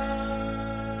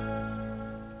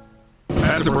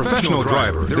 As a professional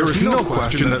driver, there is no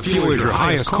question that fuel is your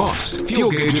highest cost.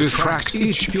 Fuel gauges tracks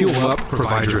each fuel up,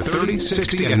 provides your 30,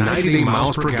 60, and 90-day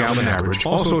miles per gallon average,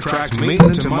 also tracks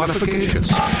maintenance and modifications.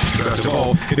 Best of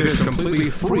all, it is completely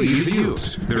free to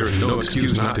use. There is no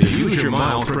excuse not to use your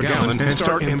miles per gallon and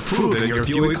start improving your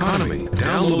fuel economy.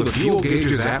 Download the Fuel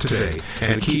Gauges app today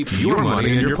and keep your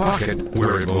money in your pocket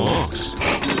where it belongs.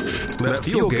 Let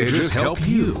Fuel Gauges help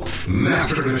you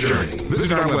master the journey.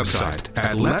 Visit our website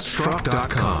at letstruck.com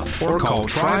or call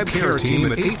TribeCare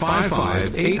Team at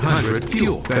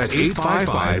 855-800-FUEL. That's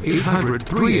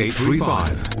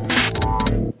 855-800-3835.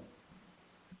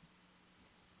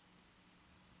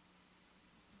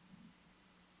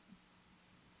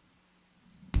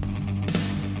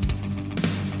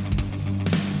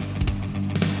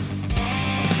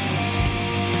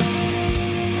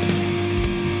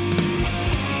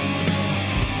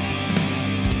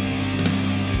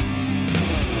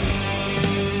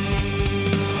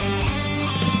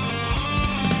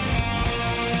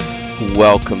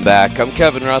 Welcome back. I'm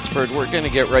Kevin Rutherford. We're going to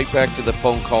get right back to the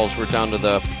phone calls. We're down to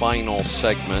the final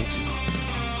segment.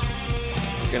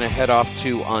 We're going to head off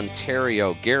to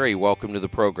Ontario. Gary, welcome to the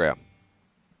program.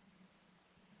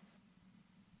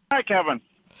 Hi, Kevin.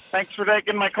 Thanks for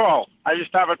taking my call. I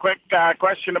just have a quick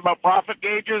question about profit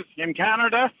gauges in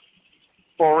Canada.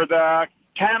 For the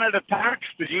Canada tax,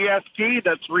 the GST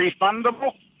that's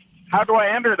refundable, how do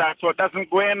I enter that so it doesn't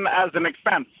go in as an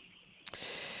expense?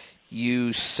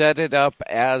 You set it up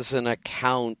as an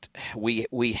account.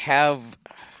 We have,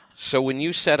 so when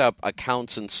you set up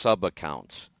accounts and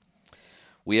sub-accounts,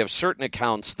 we have certain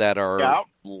accounts that are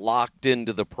locked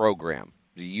into the program.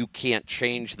 You can't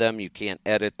change them. You can't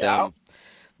edit them.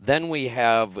 Then we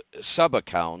have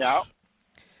sub-accounts.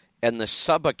 And the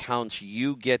sub-accounts,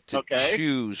 you get to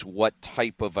choose what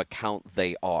type of account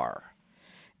they are.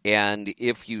 And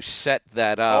if you set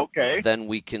that up, then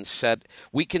we can set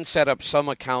up some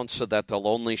accounts so that they'll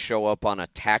only show up on a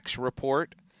tax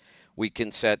report. We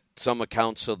can set some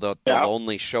accounts so that they'll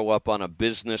only show up on a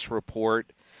business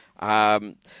report.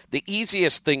 The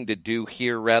easiest thing to do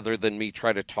here, rather than me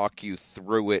try to talk you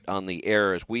through it on the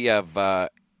air, is we have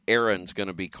Aaron's going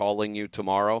to be calling you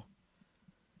tomorrow.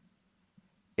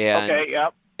 And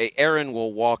Aaron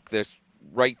will walk this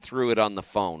right through it on the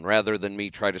phone, rather than me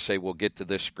try to say, we'll get to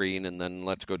this screen and then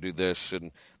let's go do this.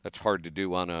 And that's hard to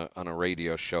do on a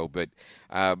radio show. But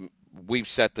we've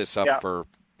set this up for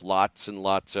lots and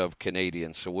lots of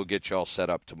Canadians, so we'll get you all set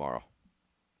up tomorrow.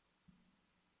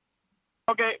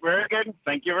 Okay, very good.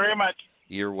 Thank you very much.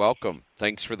 You're welcome.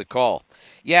 Thanks for the call.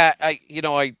 Yeah, I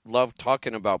love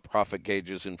talking about profit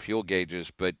gauges and fuel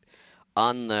gauges, but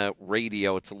on the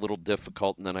radio, it's a little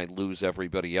difficult, and then I lose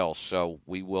everybody else. So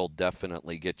we will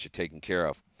definitely get you taken care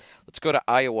of. Let's go to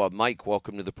Iowa. Mike,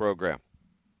 welcome to the program.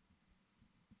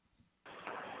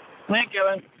 Thank you,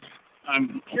 Kevin.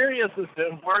 I'm curious as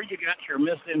to where you got your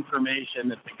misinformation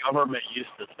that the government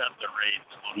used to set the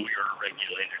rates when we were a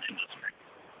regulated industry.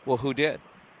 Well, who did?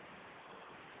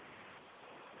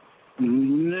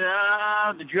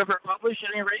 No, did you ever publish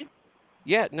any rate?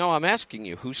 Yeah, no, I'm asking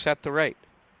you, who set the rate?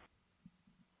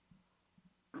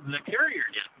 The carrier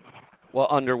did. Well,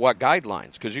 under what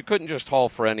guidelines? Because you couldn't just haul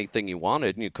for anything you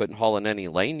wanted, and you couldn't haul in any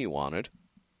lane you wanted.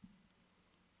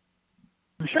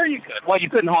 I'm sure you could. Well, you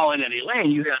couldn't haul in any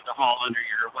lane. You had to haul under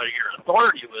what your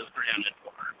authority was granted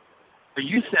for. But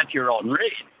you set your own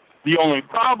rate. The only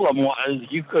problem was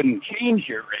you couldn't change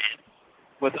your rate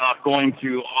without going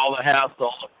through all the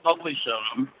hassle of publishing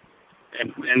them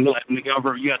and letting the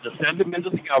government. You had to send them into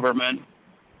the government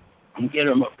and get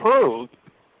them approved.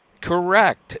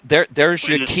 Correct. There's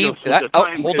your key.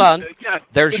 Hold on.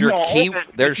 There's your key.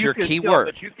 There's your key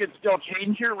word. But you could still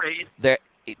change your rate.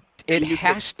 It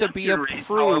has to be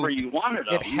approved.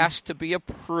 It has to be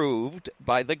approved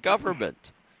by the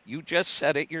government. You just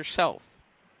said it yourself.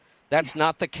 That's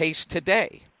not the case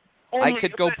today. I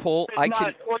could go pull. But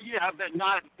not.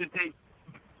 But they.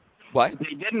 What?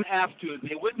 They didn't have to.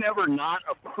 They would never not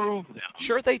approve them.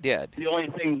 Sure, they did. The only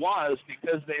thing was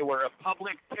because they were a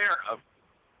public tariff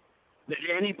that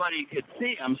anybody could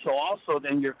see them. So also,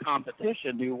 then your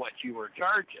competition knew what you were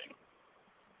charging.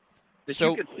 That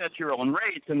you could set your own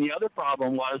rates, and the other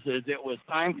problem is it was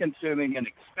time-consuming and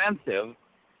expensive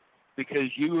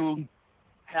because you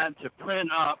had to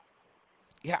print up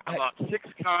about 6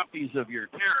 copies of your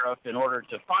tariff in order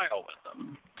to file with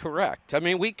them. Correct. I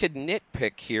mean, we could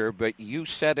nitpick here, but you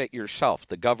said it yourself.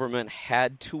 The government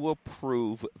had to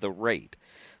approve the rate.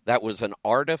 That was an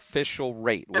artificial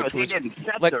rate, Yeah, which but was. they didn't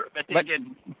set let, the, but they let,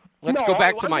 didn't. let's No, go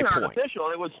back it to my wasn't point.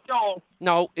 artificial. It was still.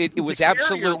 No, it was the carrier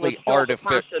absolutely was still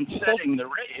artificial. the person setting the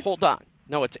rate. Hold on.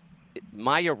 No,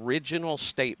 my original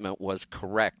statement was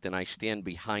correct, and I stand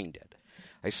behind it.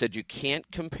 I said you can't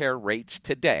compare rates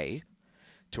today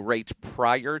to rates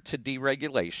prior to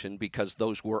deregulation because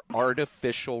those were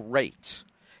artificial rates.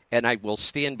 And I will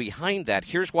stand behind that.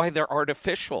 Here's why they're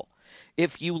artificial.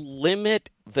 If you limit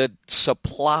the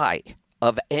supply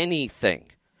of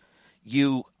anything,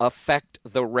 you affect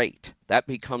the rate. That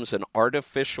becomes an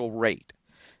artificial rate.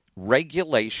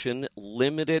 Regulation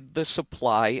limited the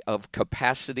supply of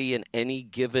capacity in any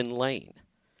given lane.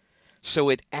 So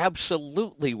it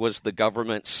absolutely was the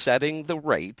government setting the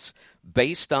rates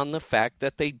based on the fact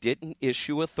that they didn't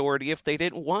issue authority if they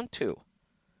didn't want to.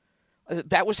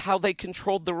 That was how they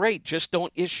controlled the rate. Just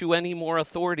don't issue any more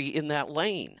authority in that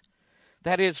lane.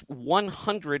 That is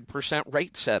 100%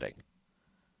 rate setting.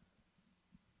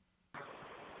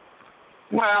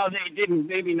 Well, they didn't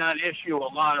maybe not issue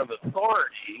a lot of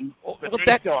authority, but they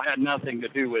that still had nothing to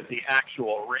do with the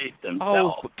actual rate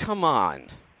themselves. Oh, but come on.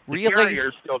 The Really?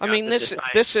 carriers still got to this decide.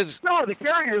 this is No, the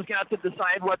carriers got to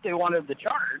decide what they wanted to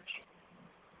charge.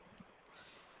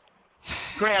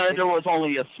 Granted, there was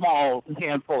only a small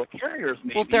handful of carriers.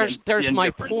 Maybe well. There's in my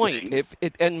different point.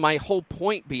 things. And my whole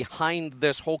point behind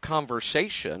this whole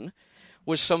conversation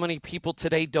was so many people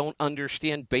today don't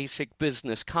understand basic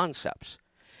business concepts.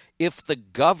 If the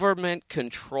government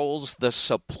controls the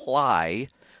supply,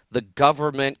 the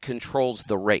government controls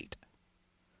the rate.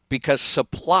 Because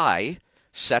supply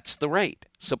sets the rate.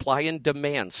 Supply and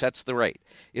demand sets the rate.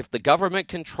 If the government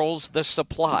controls the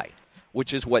supply,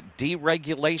 which is what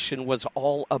deregulation was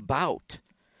all about,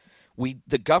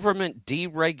 the government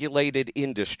deregulated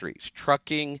industries,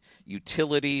 trucking,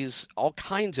 utilities, all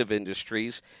kinds of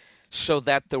industries, so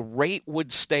that the rate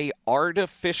would stay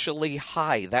artificially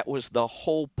high. That was the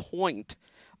whole point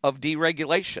of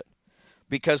deregulation.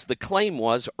 Because the claim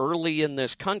was, early in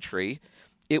this country,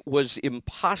 it was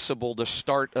impossible to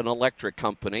start an electric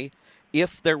company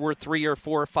if there were 3 or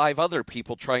 4 or 5 other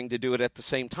people trying to do it at the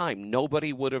same time.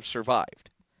 Nobody would have survived.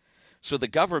 So the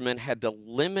government had to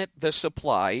limit the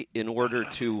supply in order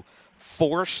to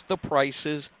force the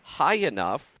prices high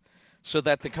enough so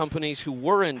that the companies who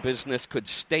were in business could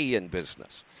stay in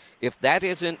business. If that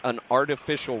isn't an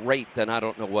artificial rate, then I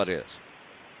don't know what is.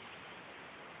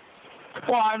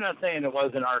 Well, I'm not saying it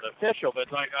wasn't artificial, but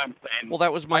like I'm saying, well,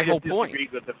 that was my whole point. I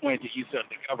disagreed with the point that you said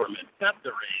the government set the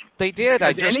rate. They did.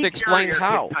 I just explained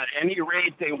how. Could cut any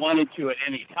rate they wanted to at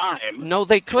any time. No,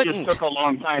 they couldn't. It just took a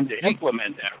long time to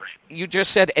implement that rate. You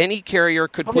just said any carrier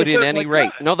could put in any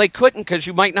rate. No, they couldn't, because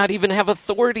you might not even have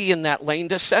authority in that lane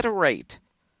to set a rate.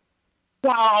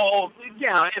 Well,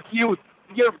 yeah, if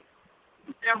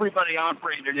everybody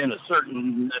operated in a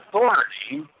certain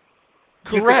authority.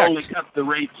 Correct. You could only cut the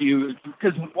rate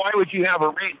because why would you have a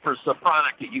rate for some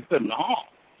product that you couldn't haul?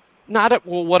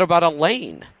 Well, what about a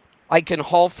lane? I can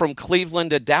haul from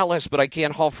Cleveland to Dallas, but I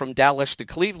can't haul from Dallas to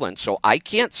Cleveland. So I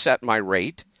can't set my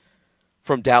rate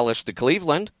from Dallas to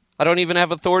Cleveland. I don't even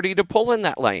have authority to pull in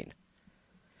that lane.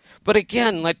 But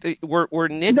again, we're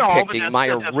nitpicking.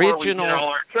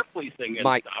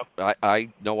 I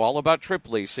know all about trip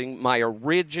leasing. My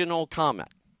original comment,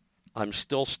 I'm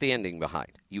still standing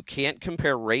behind. You can't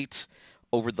compare rates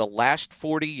over the last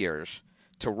 40 years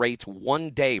to rates one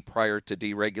day prior to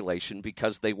deregulation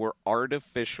because they were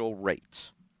artificial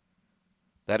rates.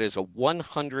 That is a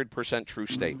 100% true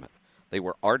statement. They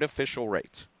were artificial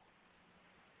rates.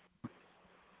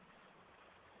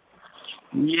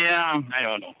 Yeah, I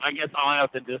don't know. I guess I'll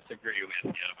have to disagree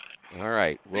with you. All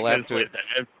right. We'll have to.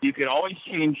 You could always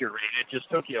change your rate. It just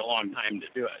took you a long time to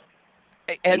do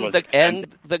it. And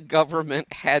the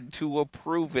government had to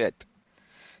approve it.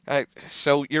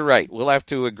 So you're right. We'll have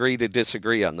to agree to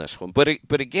disagree on this one.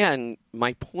 But again,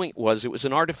 my point was it was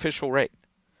an artificial rate.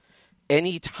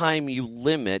 Anytime you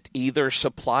limit either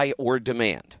supply or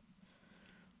demand,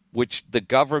 which the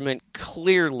government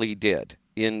clearly did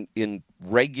in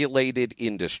regulated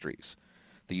industries,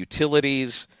 the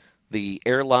utilities, the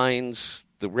airlines,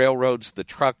 the railroads, the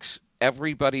trucks,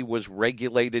 everybody was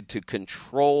regulated to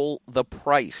control the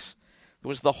price. It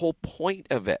was the whole point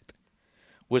of it,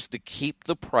 was to keep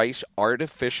the price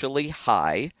artificially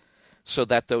high so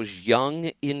that those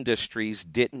young industries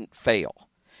didn't fail.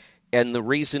 And the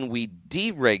reason we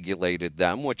deregulated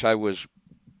them, which I was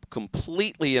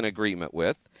completely in agreement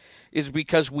with, is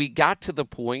because we got to the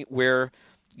point where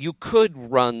you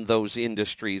could run those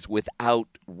industries without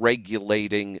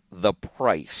regulating the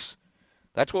price.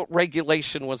 That's what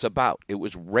regulation was about. It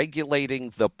was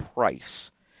regulating the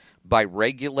price. By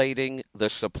regulating the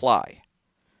supply.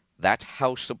 That's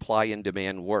how supply and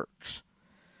demand works.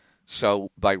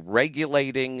 So by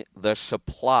regulating the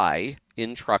supply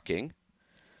in trucking,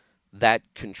 that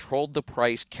controlled the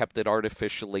price, kept it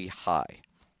artificially high.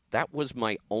 That was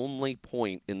my only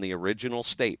point in the original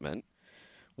statement,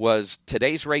 was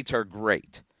today's rates are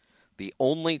great. The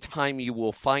only time you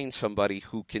will find somebody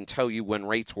who can tell you when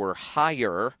rates were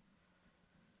higher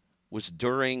was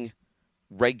during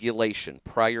regulation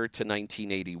prior to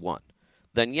 1981.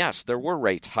 Then yes, there were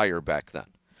rates higher back then.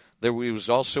 There was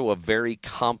also a very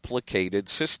complicated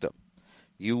system.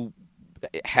 You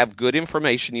have good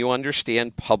information, you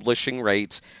understand publishing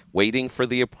rates, waiting for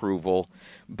the approval,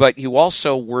 but you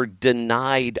also were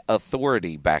denied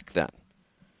authority back then.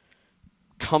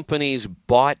 Companies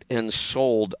bought and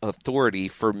sold authority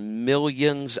for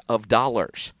millions of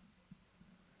dollars.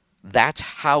 That's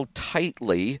how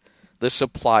tightly the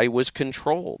supply was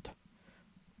controlled.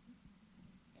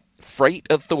 Freight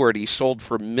authority sold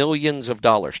for millions of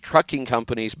dollars. Trucking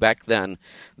companies back then,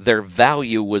 their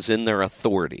value was in their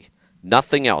authority.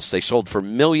 Nothing else. They sold for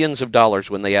millions of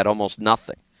dollars when they had almost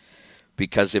nothing.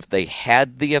 Because if they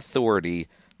had the authority,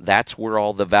 that's where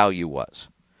all the value was.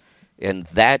 And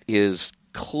that is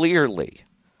clearly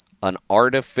an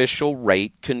artificial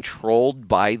rate controlled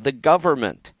by the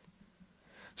government.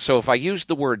 So if I use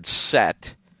the word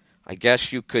set, I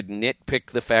guess you could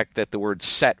nitpick the fact that the word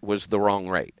set was the wrong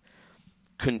rate.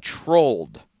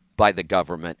 Controlled by the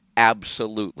government,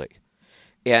 absolutely.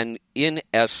 And in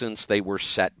essence, they were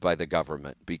set by the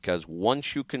government, because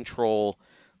once you control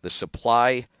the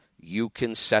supply, you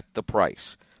can set the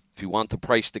price. If you want the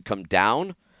price to come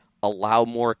down, allow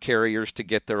more carriers to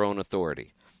get their own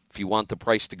authority. If you want the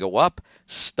price to go up,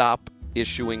 stop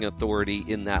issuing authority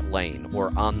in that lane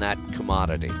or on that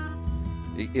commodity.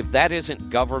 If that isn't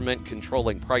government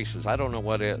controlling prices, I don't know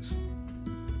what is.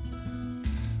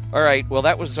 All right, well,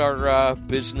 that was our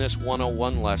Business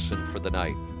 101 lesson for the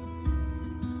night.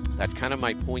 That's kind of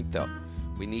my point, though.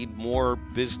 We need more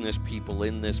business people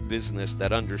in this business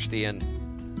that understand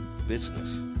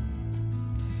business.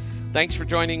 Thanks for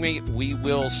joining me. We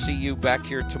will see you back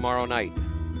here tomorrow night.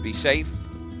 Be safe,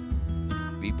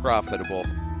 be profitable,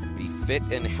 be fit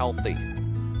and healthy.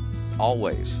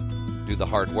 Always do the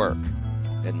hard work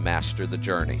and master the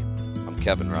journey. I'm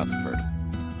Kevin Rutherford.